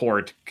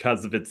DisplayPort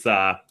because of its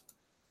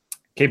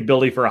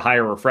capability for a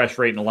higher refresh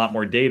rate and a lot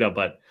more data,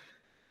 but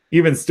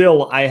even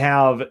still, I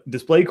have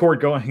DisplayPort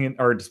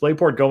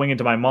going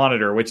into my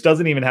monitor, which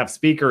doesn't even have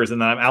speakers,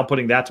 and then I'm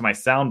outputting that to my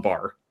sound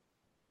bar.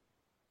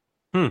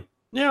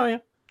 Yeah.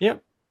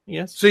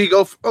 Yes. So you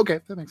go. Okay,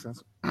 that makes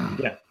sense.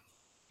 Yeah.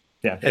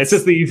 It's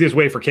just the easiest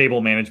way for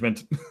cable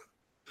management.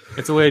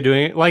 It's a way of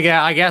doing it. Like,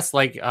 I guess,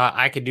 like,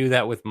 I could do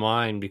that with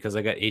mine because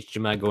I got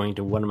HDMI going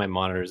to one of my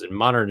monitors, and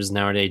monitors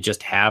nowadays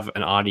just have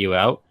an audio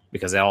out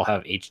because they all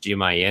have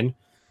HDMI in.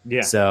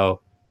 Yeah.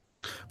 So,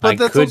 but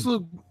that's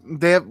also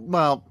they have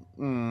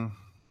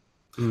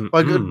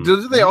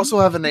do they also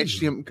have an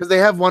HDMI? Because they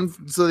have one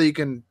so that you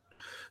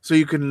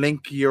can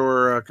link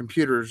your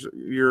computers,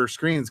 your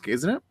screens,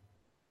 isn't it?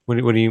 What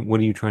are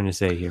you trying to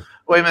say here?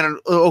 Wait a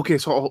minute. Okay,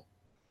 so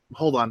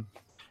hold on.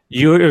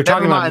 You're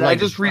talking about. I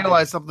just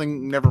realized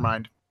something. Never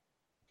mind.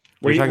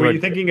 Were you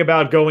thinking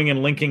about going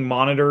and linking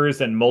monitors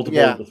and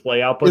multiple display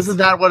outputs? Isn't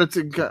that what it's?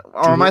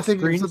 Or am I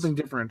thinking of something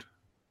different?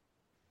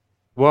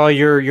 Well,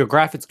 your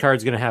graphics card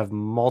is going to have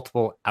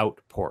multiple out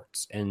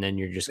ports, and then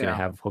you're just going to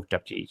have hooked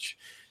up to each.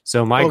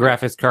 So my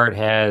graphics card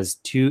has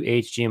 2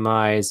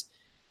 HDMIs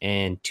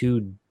and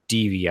 2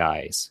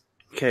 DVIs.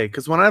 Okay,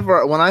 because when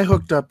I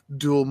hooked up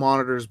dual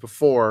monitors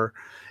before,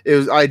 it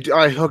was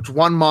I hooked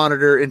one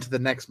monitor into the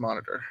next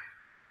monitor.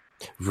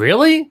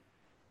 Really?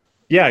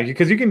 Yeah,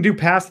 because you can do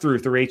pass through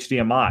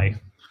HDMI.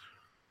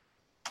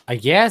 I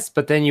guess,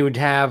 but then you wouldn't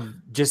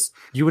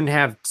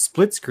have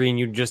split screen.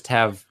 You'd just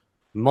have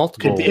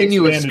multiple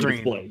continuous screen.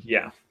 Display.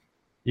 Yeah.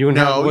 You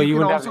wouldn't have. Well, you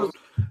wouldn't have.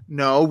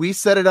 No, we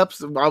set it up.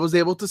 I was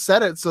able to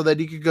set it so that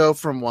you could go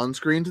from one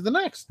screen to the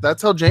next.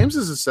 That's how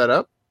James's is set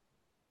up.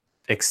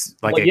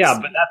 But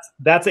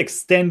that's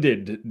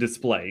extended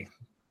display.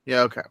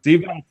 Yeah, okay. So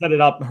you've got to set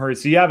it up,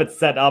 so you have it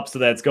set up so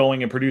that it's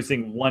going and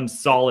producing one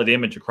solid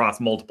image across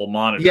multiple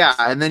monitors. Yeah,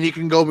 and then you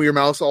can go with your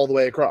mouse all the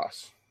way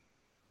across.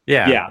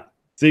 Yeah.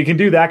 So you can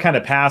do that kind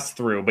of pass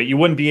through, but you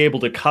wouldn't be able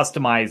to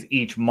customize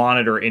each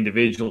monitor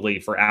individually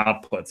for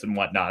outputs and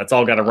whatnot. It's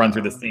all got to run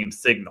through the same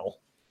signal.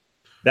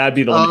 That'd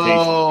be the limitation.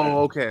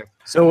 Oh, okay.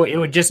 So it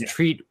would just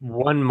treat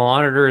one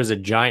monitor as a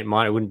giant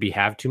monitor. It wouldn't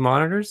have 2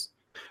 monitors?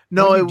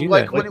 No,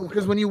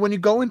 because when you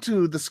go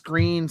into the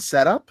screen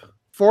setup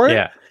for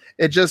it,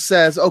 it just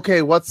says,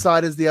 okay, what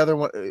side is the other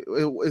one?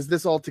 Is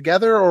this all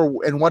together,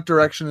 or in what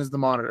direction is the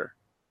monitor?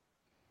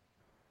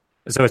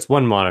 So it's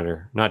one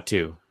monitor, not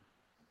 2.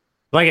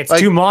 Like it's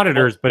 2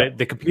 monitors, but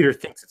the computer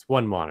thinks it's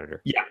one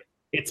monitor. Yeah,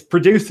 it's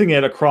producing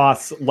it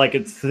across, like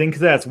it thinks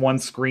that's one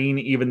screen,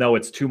 even though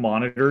it's 2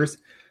 monitors.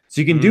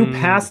 So you can do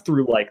pass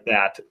through like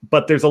that,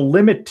 but there's a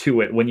limit to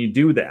it when you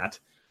do that.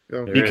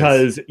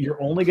 Because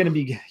you're only going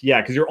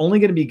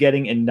to be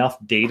getting enough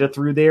data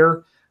through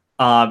there.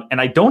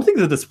 And I don't think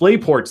the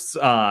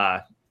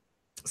DisplayPort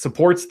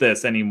supports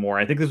this anymore.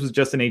 I think this was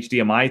just an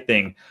HDMI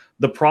thing.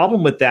 The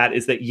problem with that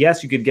is that,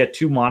 yes, you could get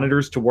 2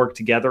 monitors to work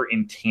together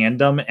in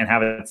tandem and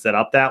have it set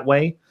up that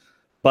way.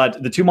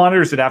 But the 2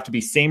 monitors would have to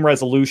be same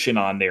resolution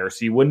on there.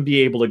 So you wouldn't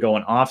be able to go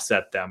and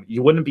offset them.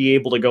 You wouldn't be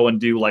able to go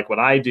and do like what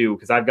I do,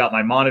 because I've got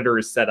my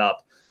monitors set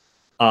up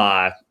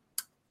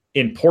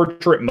in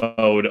portrait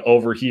mode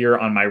over here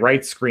on my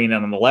right screen,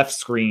 and on the left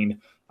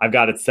screen, I've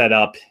got it set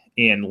up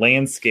in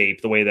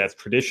landscape the way that's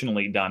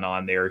traditionally done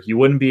on there. You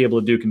wouldn't be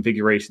able to do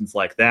configurations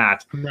like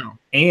that. No.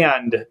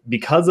 And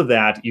because of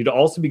that, you'd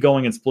also be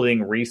going and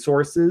splitting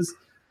resources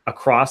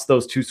across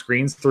those 2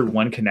 screens through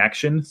one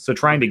connection. So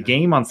trying to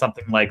game on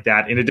something like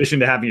that, in addition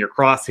to having your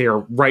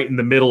crosshair right in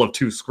the middle of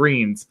 2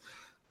 screens,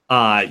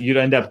 you'd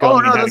end up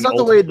going. Oh no, that's not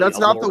the way. That's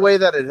not the way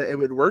that it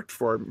would work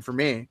for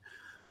me.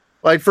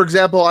 Like, for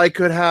example, I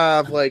could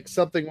have like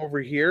something over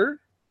here.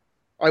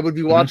 I would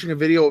be watching a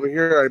video over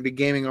here. I'd be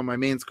gaming on my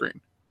main screen.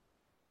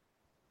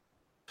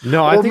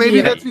 No, or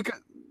maybe that's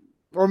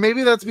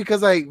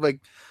because I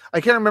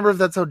can't remember if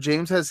that's how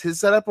James has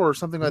his setup or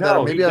something like that.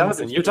 Or maybe he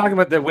doesn't. You're talking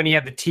about when he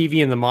had the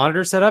TV and the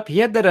monitor set up. He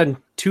had that on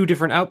 2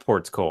 different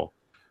outports, Cole.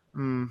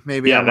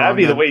 Maybe. Yeah, that'd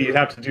be the way you'd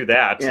have to do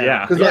that.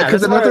 Yeah.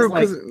 Because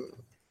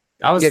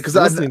I was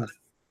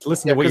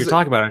listening to what you're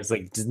talking about. It's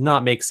like, it does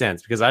not make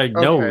sense because I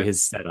know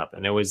his setup,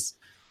 and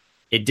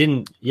it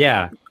didn't.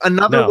 Yeah.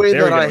 Another way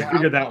that I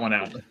figured that one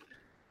out.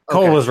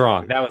 Cole was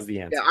wrong. That was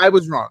the answer. Yeah, I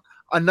was wrong.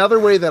 Another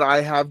way that I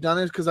have done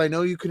is because I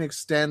know you can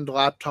extend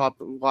laptop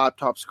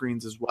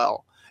screens as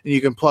well, and you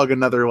can plug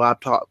another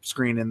laptop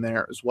screen in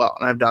there as well.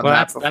 And I've done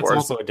that before. That's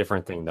also a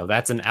different thing, though.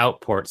 That's an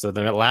out port. So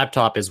the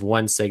laptop is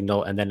one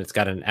signal, and then it's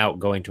got an out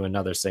going to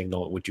another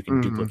signal, which you can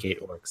duplicate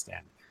or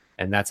extend.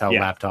 And that's how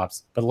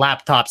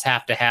laptops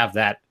have to have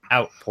that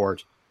out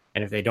port.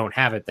 And if they don't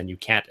have it, then you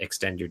can't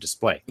extend your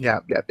display. Yeah.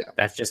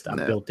 That's just a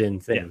built-in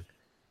thing.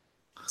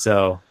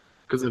 So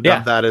because I've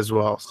done that as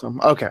well. So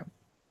okay.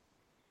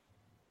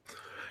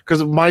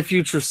 Because my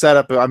future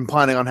setup, I'm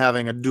planning on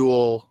having a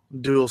dual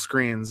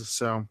screens.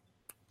 So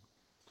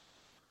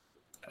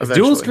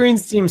dual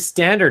screens seem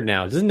standard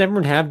now. Doesn't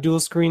everyone have dual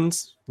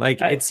screens? Like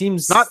it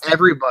seems not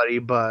everybody,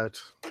 but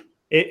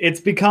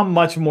it's become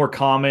much more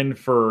common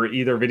for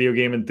either video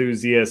game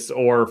enthusiasts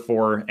or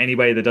for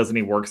anybody that does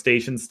any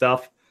workstation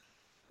stuff.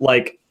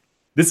 Like,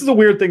 this is a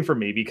weird thing for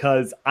me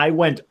because I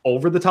went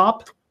over the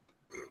top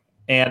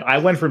and I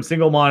went from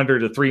single monitor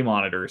to 3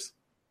 monitors,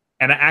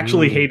 and I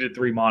actually hated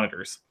 3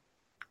 monitors.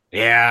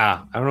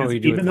 Yeah, I don't know what you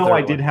do. Even though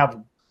I did have,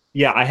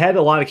 I had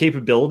a lot of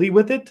capability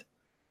with it.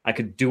 I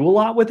could do a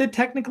lot with it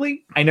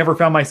technically. I never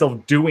found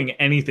myself doing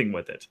anything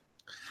with it.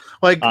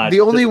 Like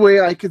the only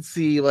way I could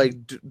see like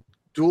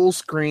dual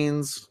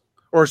screens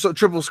or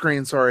triple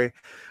screen, sorry,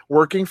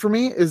 working for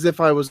me is if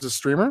I was a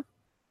streamer.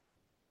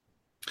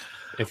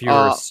 If you're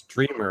a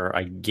streamer,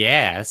 I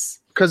guess.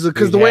 Because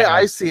the way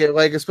I see it,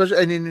 like especially,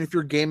 I mean, if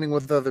you're gaming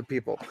with other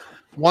people,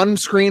 one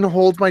screen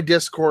holds my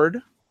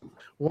Discord,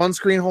 one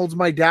screen holds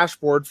my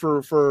dashboard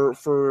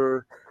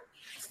for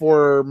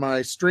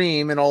my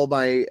stream and all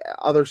my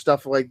other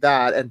stuff like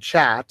that and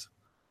chat,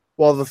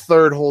 while the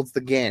third holds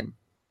the game.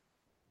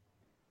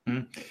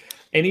 And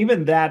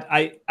even that,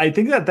 I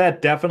think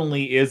that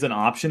definitely is an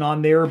option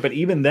on there. But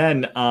even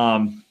then,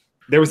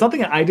 there was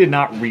something I did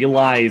not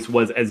realize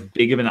was as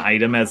big of an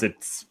item as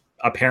it's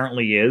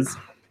apparently is.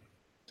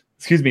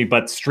 Excuse me,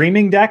 but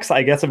streaming decks,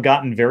 I guess, have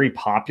gotten very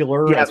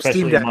popular. Yeah,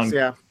 especially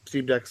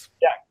Steam decks.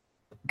 Yeah,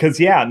 because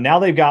now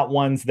they've got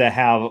ones that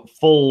have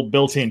full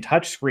built-in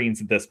touch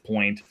screens at this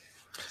point.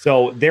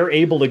 So they're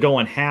able to go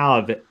and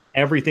have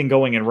everything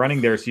going and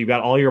running there. So you've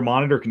got all your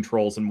monitor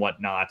controls and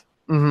whatnot.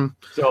 Mm-hmm.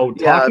 So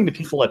talking to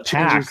people at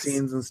PAX,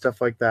 scenes and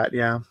stuff like that,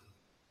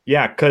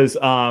 yeah, because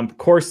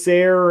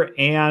Corsair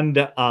and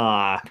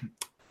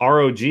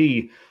ROG,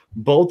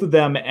 both of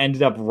them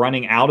ended up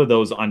running out of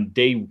those on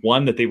day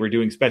one that they were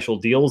doing special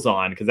deals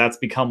on, because that's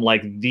become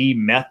like the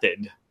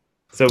method.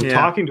 So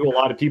talking to a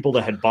lot of people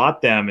that had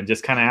bought them and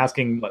just kind of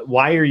asking,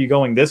 why are you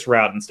going this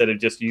route instead of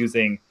just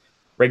using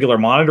regular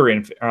monitor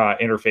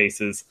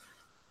interfaces?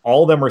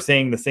 All of them are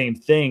saying the same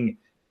thing.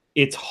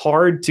 It's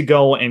hard to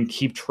go and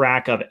keep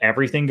track of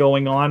everything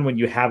going on when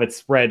you have it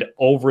spread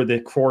over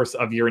the course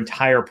of your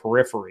entire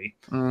periphery.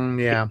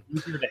 It's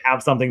easier to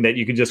have something that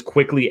you can just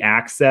quickly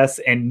access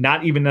and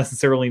not even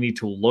necessarily need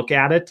to look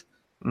at it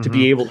to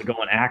be able to go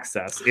and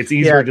access. It's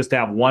easier just to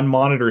have one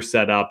monitor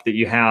set up that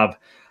you have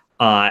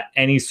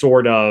any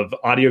sort of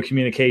audio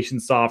communication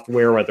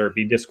software, whether it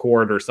be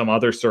Discord or some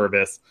other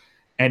service,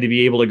 and to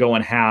be able to go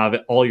and have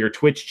all your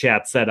Twitch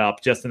chat set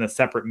up just in a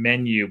separate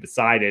menu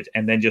beside it,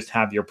 and then just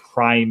have your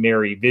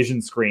primary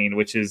vision screen,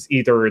 which is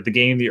either the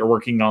game that you're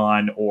working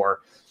on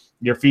or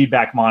your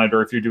feedback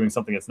monitor if you're doing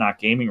something that's not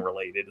gaming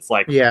related. It's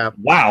like,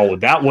 wow,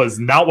 that was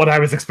not what I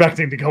was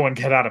expecting to go and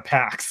get out of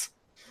PAX.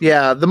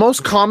 Yeah, the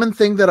most common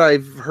thing that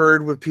I've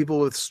heard with people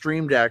with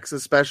Stream Decks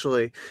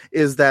especially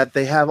is that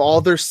they have all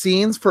their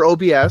scenes for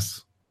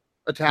OBS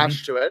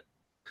attached to it.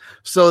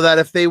 So that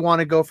if they want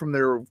to go from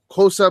their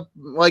close-up,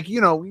 like,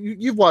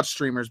 you've watched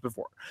streamers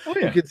before. Oh,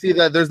 yeah. You can see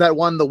that there's that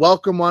one, the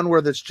welcome one,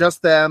 where it's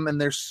just them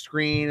and their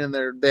screen, and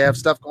they have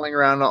stuff going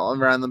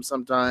around them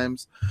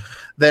sometimes.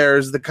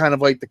 There's the kind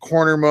of like the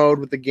corner mode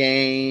with the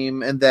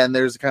game, and then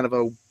there's kind of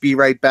a be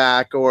right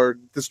back or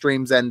the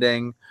stream's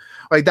ending.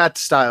 Like that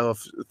style of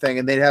thing,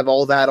 and they'd have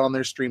all that on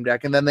their Stream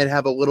Deck, and then they'd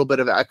have a little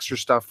bit of extra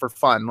stuff for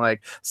fun,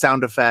 like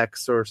sound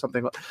effects or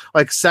something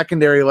like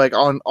secondary, like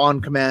on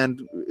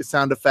command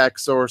sound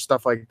effects or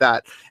stuff like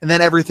that. And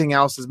then everything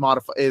else is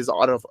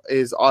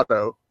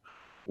auto.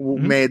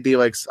 May it be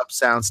like sub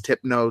sounds, tip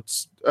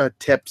notes,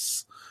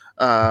 tips.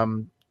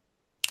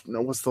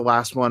 What's the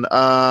last one?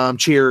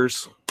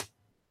 Cheers.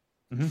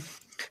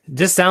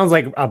 This sounds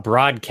like a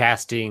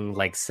broadcasting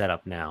like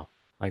setup now.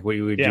 Like what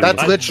you would do.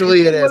 That's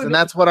literally it is, and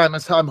that's what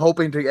I'm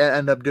hoping to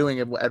end up doing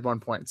at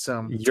one point.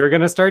 So you're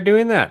gonna start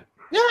doing that?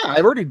 Yeah, I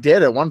already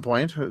did at one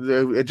point.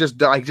 I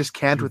just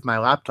can't with my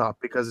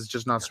laptop because it's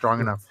just not strong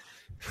enough.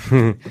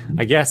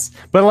 I guess,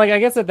 but like I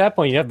guess at that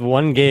point you have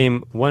one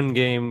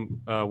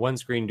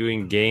screen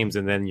doing games,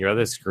 and then your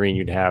other screen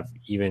you'd have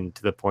even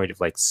to the point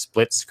of like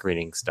split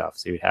screening stuff.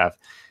 So you'd have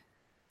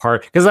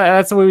because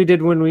that's what we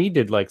did when we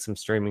did like some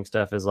streaming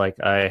stuff. Is like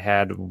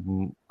I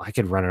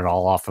could run it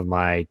all off of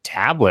my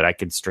tablet. I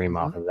could stream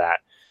off of that,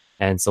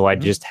 and so I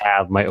just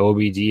have my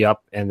OBD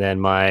up, and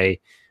then my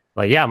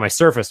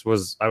Surface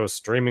I was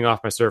streaming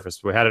off my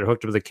Surface. We had it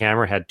hooked up to the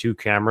camera, had two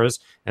cameras,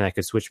 and I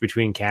could switch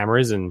between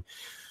cameras. And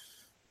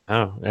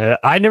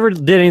I never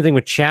did anything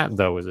with chat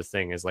though. Was the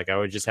thing is like I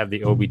would just have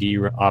the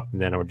OBD up, and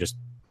then I would just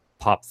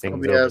pop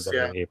things OBS,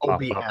 over there.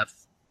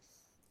 OBS.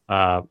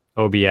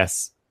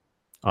 OBS.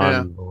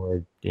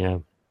 Onboard, yeah.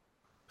 What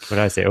did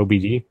I say?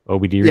 OBD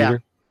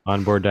reader,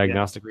 onboard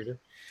diagnostic reader.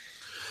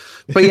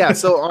 But yeah,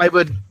 so I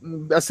would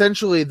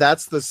essentially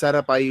that's the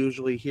setup I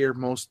usually hear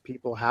most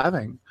people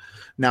having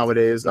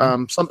nowadays.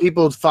 Some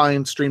people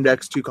find Stream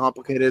Decks too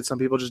complicated. Some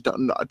people just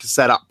don't know to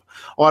set up.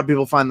 A lot of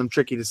people find them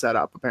tricky to set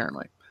up,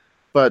 apparently.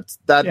 But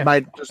that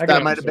might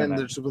have been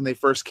just when they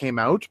first came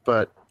out.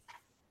 But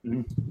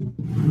I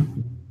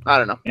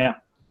don't know. Yeah.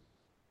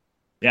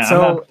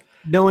 So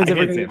no one's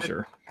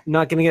ever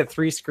not going to get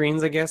three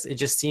screens, I guess. It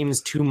just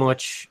seems too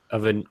much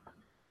of an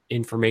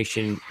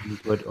information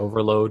input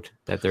overload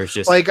that there's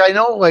just like I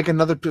know like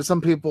some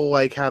people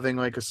like having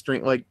like a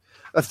stream like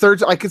a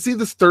third. I could see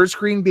this third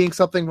screen being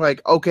something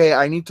like, okay,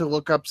 I need to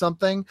look up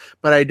something,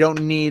 but I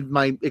don't need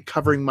it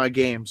covering my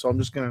game, so I'm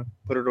just gonna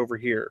put it over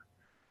here.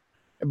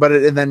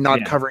 And then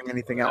not covering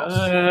anything else.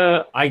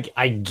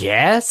 I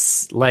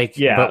guess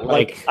but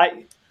like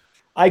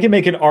I can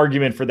make an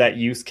argument for that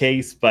use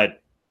case, but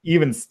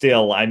even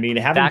still, I mean,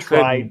 having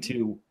tried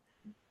to...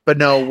 But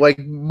no, like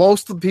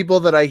most of the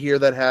people that I hear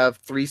that have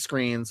three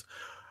screens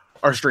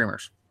are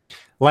streamers.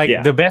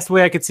 Like the best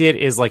way I could see it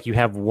is like you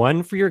have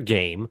one for your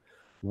game,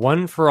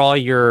 one for all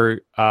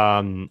your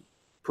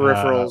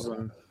peripherals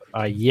and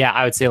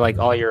I would say like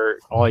all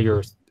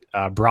your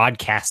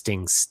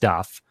broadcasting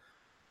stuff,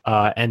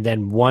 and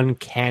then one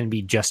can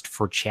be just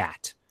for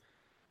chat.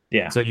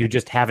 Yeah. So you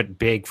just have it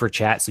big for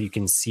chat, so you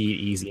can see it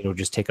easy. It'll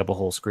just take up a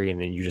whole screen,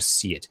 and you just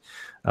see it.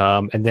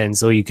 And then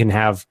so you can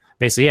have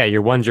basically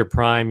your one's your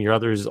prime, your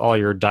others all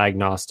your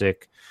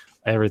diagnostic,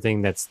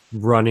 everything that's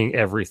running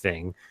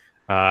everything.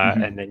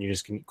 And then you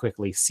just can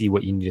quickly see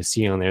what you need to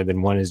see on there.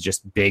 Then one is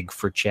just big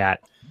for chat,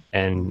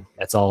 and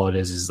that's all it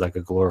is like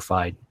a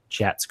glorified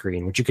chat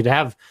screen, which you could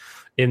have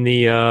in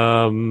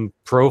the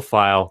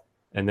profile,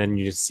 and then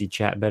you just see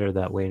chat better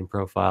that way in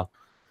profile.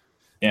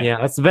 Yeah,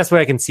 that's the best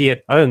way I can see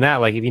it. Other than that,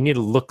 like if you need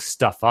to look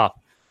stuff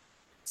up,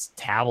 it's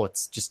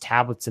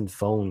tablets and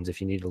phones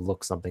if you need to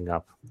look something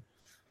up.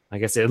 I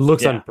guess it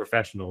looks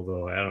unprofessional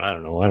though. I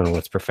don't know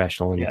what's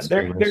professional.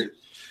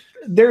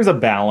 There's a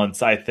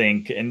balance, I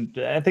think. And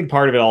I think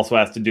part of it also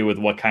has to do with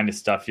what kind of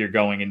stuff you're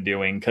going and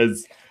doing.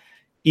 Because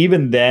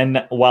even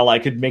then, while I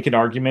could make an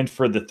argument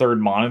for the third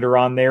monitor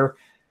on there,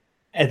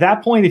 at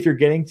that point, if you're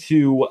getting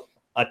to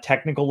a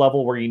technical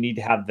level where you need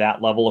to have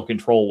that level of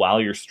control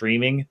while you're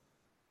streaming,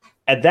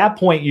 at that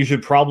point, you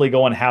should probably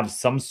go and have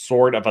some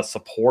sort of a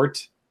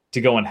support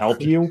to go and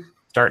help you.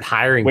 Start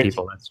hiring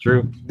people. That's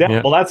true.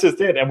 Well, that's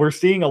just it. And we're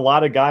seeing a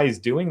lot of guys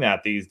doing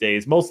that these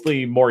days,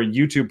 mostly more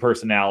YouTube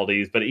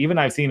personalities. But even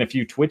I've seen a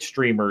few Twitch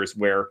streamers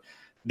where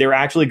they're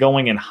actually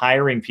going and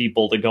hiring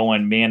people to go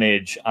and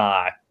manage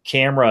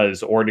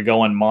cameras or to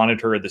go and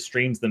monitor the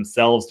streams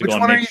themselves. Which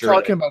one are you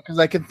talking about? Because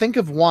I can think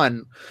of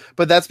one,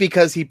 but that's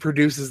because he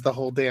produces the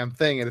whole damn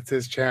thing and it's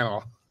his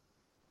channel.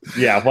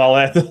 Yeah, well,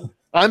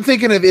 I'm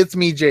thinking of It's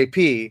Me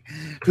JP,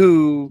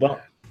 who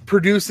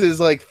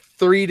produces like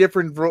 3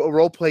 different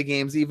role play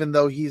games, even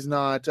though he's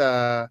not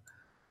ever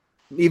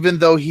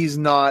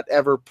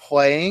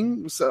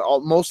playing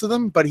most of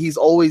them, but he's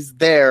always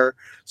there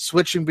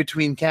switching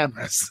between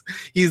cameras.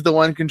 He's the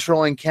one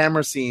controlling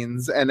camera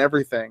scenes and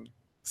everything.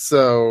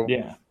 So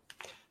yeah.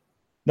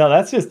 No,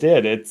 that's just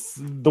it. It's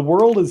the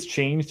world has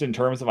changed in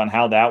terms of on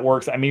how that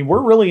works. I mean,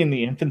 we're really in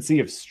the infancy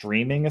of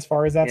streaming as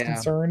far as that's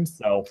concerned.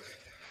 So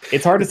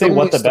it's hard to say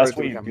what the best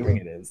way of doing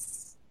it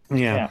is.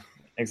 Yeah.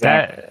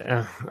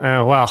 Exactly.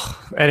 Well,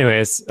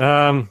 anyways,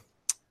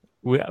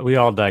 we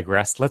all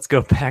digressed. Let's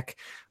go back.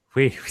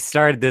 We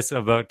started this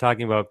about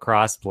talking about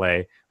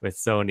crossplay with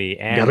Sony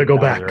and gotta go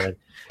back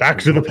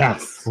to the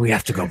past. We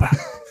have to go back.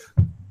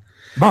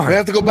 Marty. We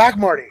have to go back,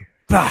 Marty.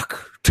 Back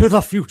to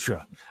the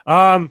future.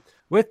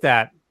 With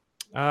that,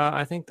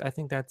 I think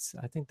that's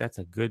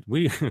a good.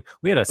 We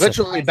had a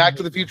literally Back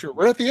to the Future.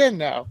 We're at the end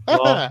now.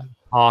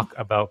 Talk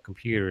about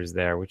computers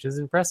there, which is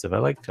impressive. I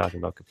like talking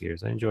about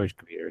computers. I enjoy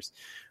computers.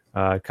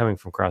 Coming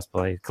from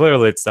crossplay,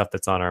 clearly it's stuff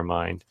that's on our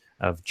mind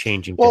of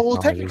changing. Well,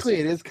 technically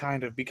it is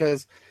kind of,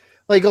 because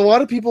like a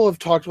lot of people have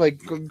talked,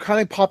 like kind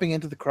of popping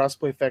into the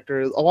crossplay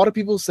factor. A lot of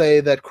people say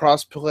that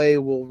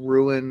crossplay will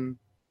ruin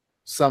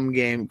some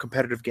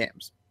competitive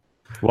games.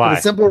 Why?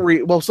 The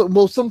simple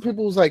some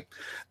people's like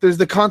there's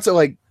the concept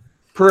like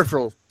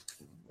peripheral.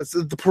 It's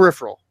the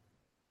peripheral.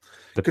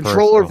 The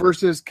controller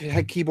versus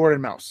keyboard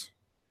and mouse.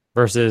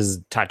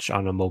 Versus touch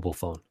on a mobile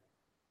phone.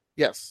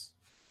 Yes.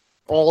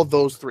 All of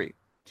those 3.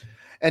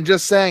 And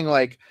just saying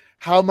like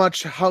how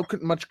much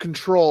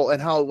control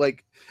and how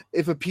like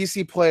if a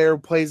PC player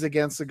plays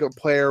against a good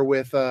player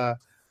with a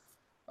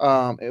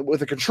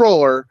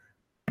controller,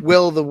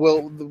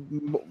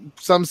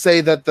 some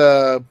say that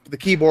the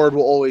keyboard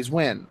will always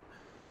win.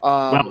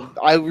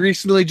 I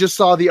recently just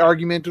saw the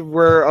argument of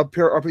where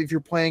if you're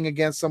playing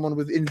against someone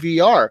in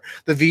VR,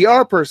 the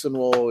VR person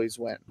will always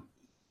win.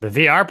 The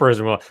VR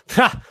person will.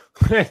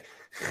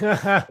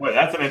 Well,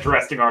 that's an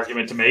interesting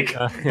argument to make.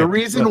 The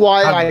reason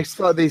why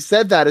they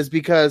said that is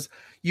because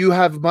you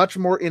have much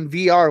more in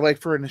VR, like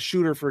for a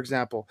shooter, for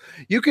example.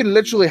 You can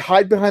literally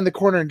hide behind the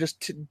corner and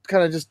just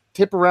kind of just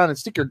tip around and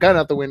stick your gun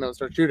out the window and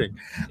start shooting.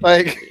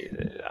 Like,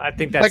 I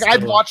think that's like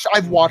I've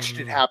watched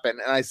it happen,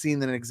 and I've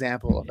seen an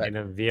example of it. In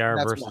a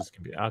VR versus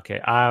computer.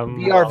 Okay.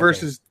 VR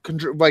versus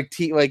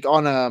like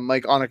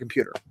on a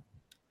computer.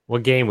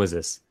 What game was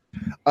this?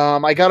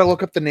 I gotta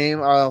look up the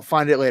name. I'll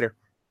find it later.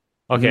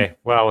 Okay.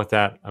 Well, with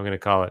that, I'm gonna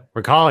call it.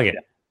 We're calling it.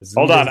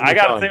 Hold on. I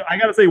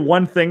gotta say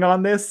one thing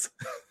on this.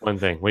 One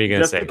thing. What are you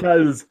gonna say?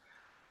 Because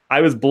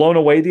I was blown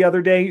away the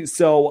other day.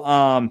 So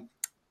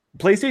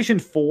PlayStation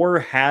 4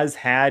 has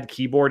had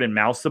keyboard and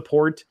mouse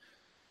support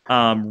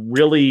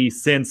really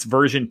since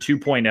version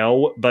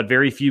 2.0, but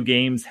very few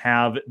games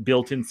have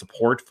built-in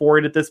support for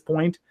it at this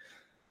point.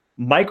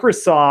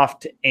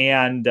 Microsoft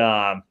and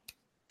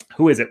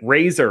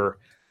Razer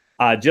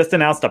just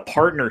announced a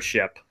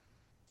partnership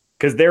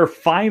because they're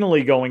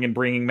finally going and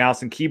bringing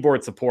mouse and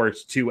keyboard support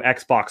to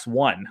Xbox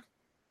One.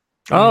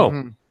 Oh.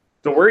 Mm-hmm.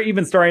 So we're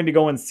even starting to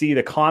go and see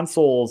the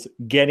consoles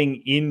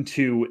getting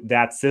into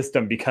that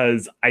system,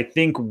 because I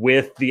think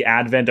with the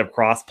advent of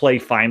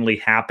crossplay finally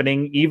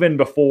happening, even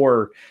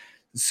before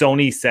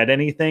Sony said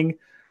anything,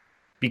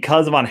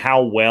 because of on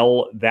how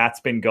well that's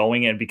been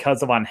going, and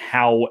because of on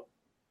how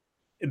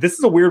this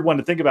is a weird one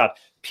to think about.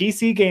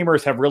 PC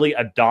gamers have really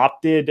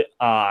adopted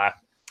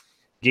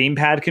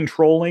gamepad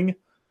controlling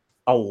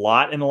a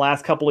lot in the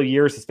last couple of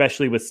years,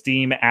 especially with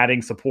Steam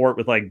adding support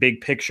with like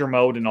big picture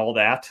mode and all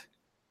that.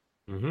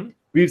 Mm-hmm.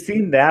 We've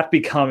seen that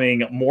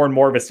becoming more and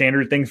more of a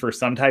standard thing for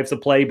some types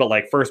of play, but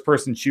like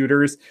first-person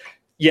shooters,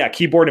 yeah,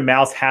 keyboard and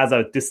mouse has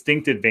a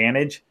distinct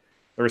advantage.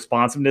 The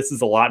responsiveness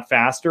is a lot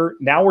faster.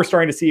 Now we're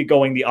starting to see it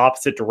going the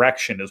opposite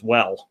direction as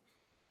well.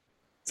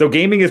 So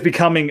gaming is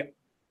becoming,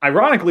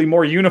 ironically,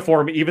 more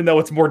uniform, even though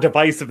it's more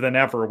divisive than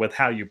ever with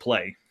how you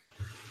play.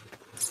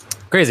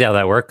 Crazy how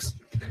that works.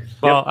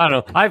 Well, I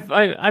don't know.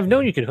 I've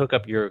known you can hook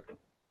up your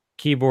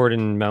keyboard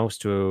and mouse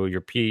to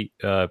your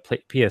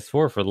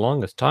PS4 for the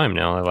longest time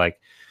now.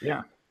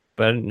 Yeah.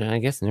 But I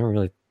guess never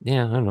really.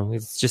 Yeah, I don't know.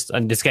 It's just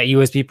got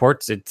USB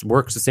ports. It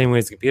works the same way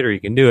as a computer. You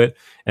can do it.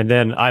 And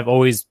then I've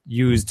always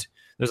used.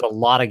 There's a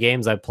lot of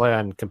games I play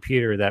on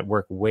computer that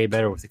work way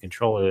better with the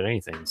controller than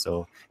anything.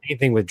 So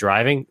anything with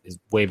driving is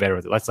way better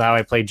with it. That's how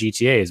I play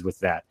GTA is with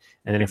that.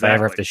 And then if I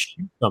ever have to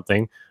shoot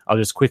something, I'll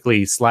just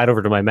quickly slide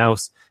over to my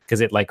mouse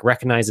because it like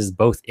recognizes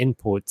both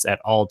inputs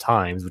at all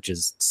times, which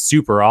is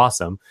super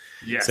awesome.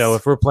 Yes. So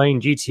if we're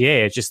playing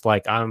GTA, it's just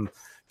like I'm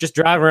just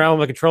driving around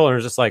with my controller and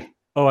it's just like,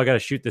 oh, I got to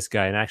shoot this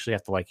guy and I actually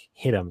have to like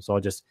hit him. So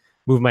I'll just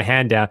move my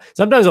hand down.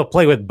 Sometimes I'll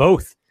play with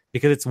both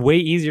because it's way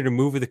easier to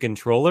move with the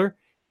controller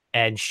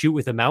and shoot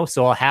with the mouse.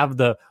 So I'll have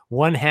the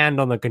one hand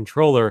on the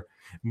controller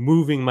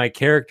moving my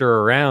character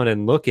around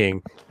and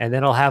looking, and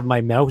then I'll have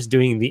my mouse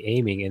doing the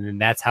aiming, and then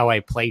that's how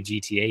I play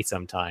GTA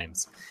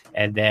sometimes.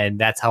 And then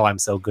that's how I'm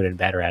so good and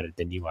better at it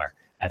than you are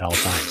at all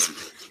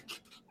times.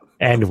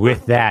 And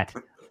with that,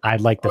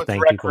 I'd like to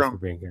thank people for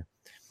being here.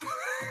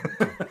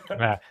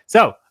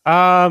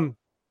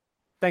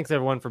 Thanks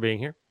everyone for being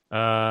here.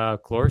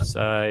 Of course,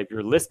 if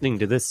you're listening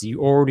to this,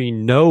 you already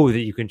know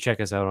that you can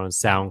check us out on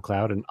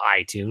SoundCloud and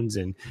iTunes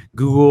and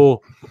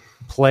Google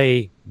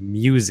Play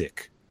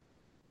Music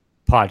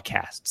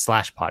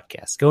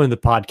podcast/podcast. Go in the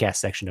podcast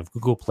section of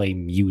Google Play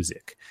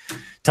Music.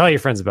 Tell your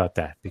friends about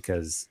that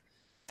because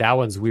that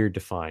one's weird to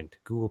find.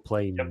 Google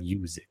Play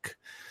Music.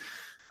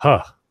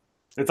 Huh.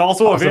 It's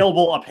also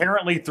available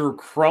apparently through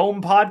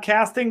Chrome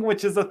podcasting,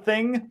 which is a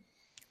thing.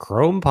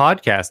 Chrome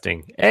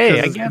podcasting. Hey,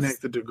 I guess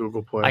connected to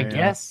Google Play. I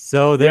guess.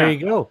 So there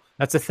you go.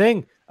 That's a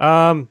thing.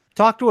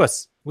 Talk to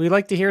us. We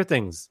like to hear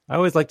things. I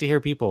always like to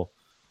hear people.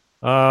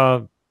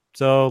 So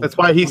that's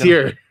why he's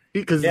here.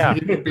 Because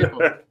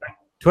people.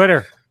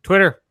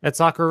 Twitter at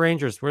Soccer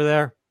Rangers. We're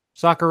there.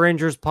 Soccer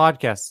Rangers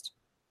Podcast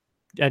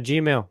at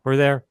Gmail. We're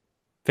there.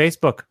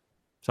 Facebook,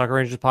 Soccer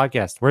Rangers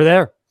Podcast. We're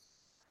there.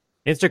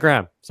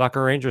 Instagram,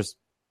 Soccer Rangers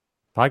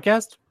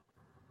Podcast.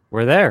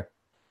 We're there.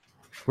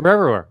 We're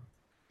everywhere.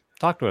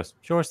 Talk to us.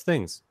 Show us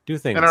things. Do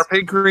things. And our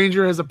Pink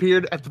Ranger has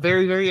appeared at the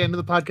very, very end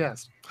of the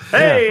podcast.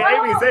 Hey,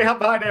 Amy, say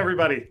hi to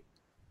everybody.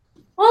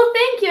 Well,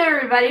 thank you,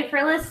 everybody,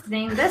 for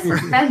listening. This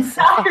has been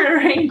Soccer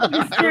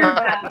Rangers.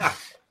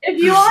 If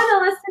you want to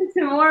listen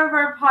to more of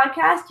our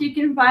podcast, you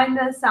can find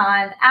us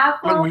on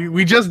Apple.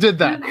 We just did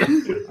that.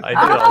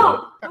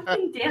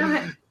 Damn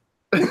it.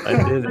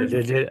 I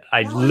did.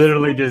 I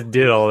literally just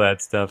did all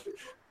that stuff.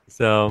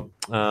 So,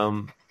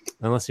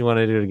 unless you want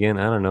to do it again,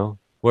 I don't know.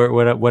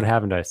 What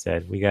haven't I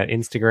said? We got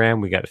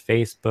Instagram, we got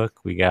Facebook,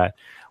 we got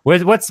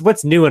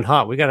what's new and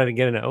hot. We got to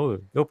get in.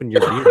 Open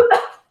your beer.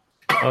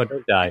 Oh,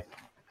 don't die.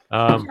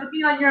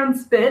 Choking on your own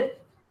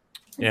spit.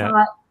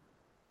 Yeah.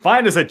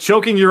 Find us at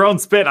Choking Your Own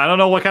Spit. I don't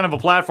know what kind of a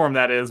platform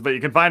that is, but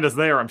you can find us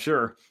there, I'm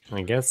sure.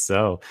 I guess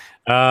so.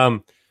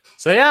 So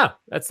yeah,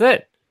 that's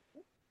it.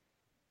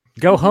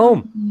 Go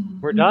home.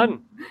 We're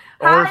done.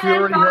 Or if you're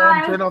already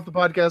home, turn off the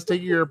podcast,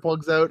 take your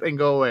earplugs out, and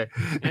go away.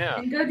 Yeah.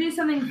 And go do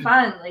something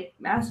fun, like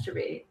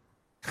masturbate.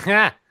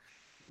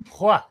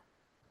 What?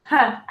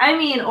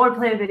 Or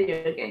play a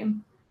video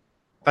game.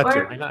 That's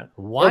or, it. Why not?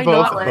 Or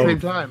both at the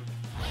same time.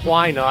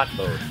 Why not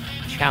both?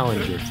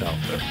 Challenge yourself.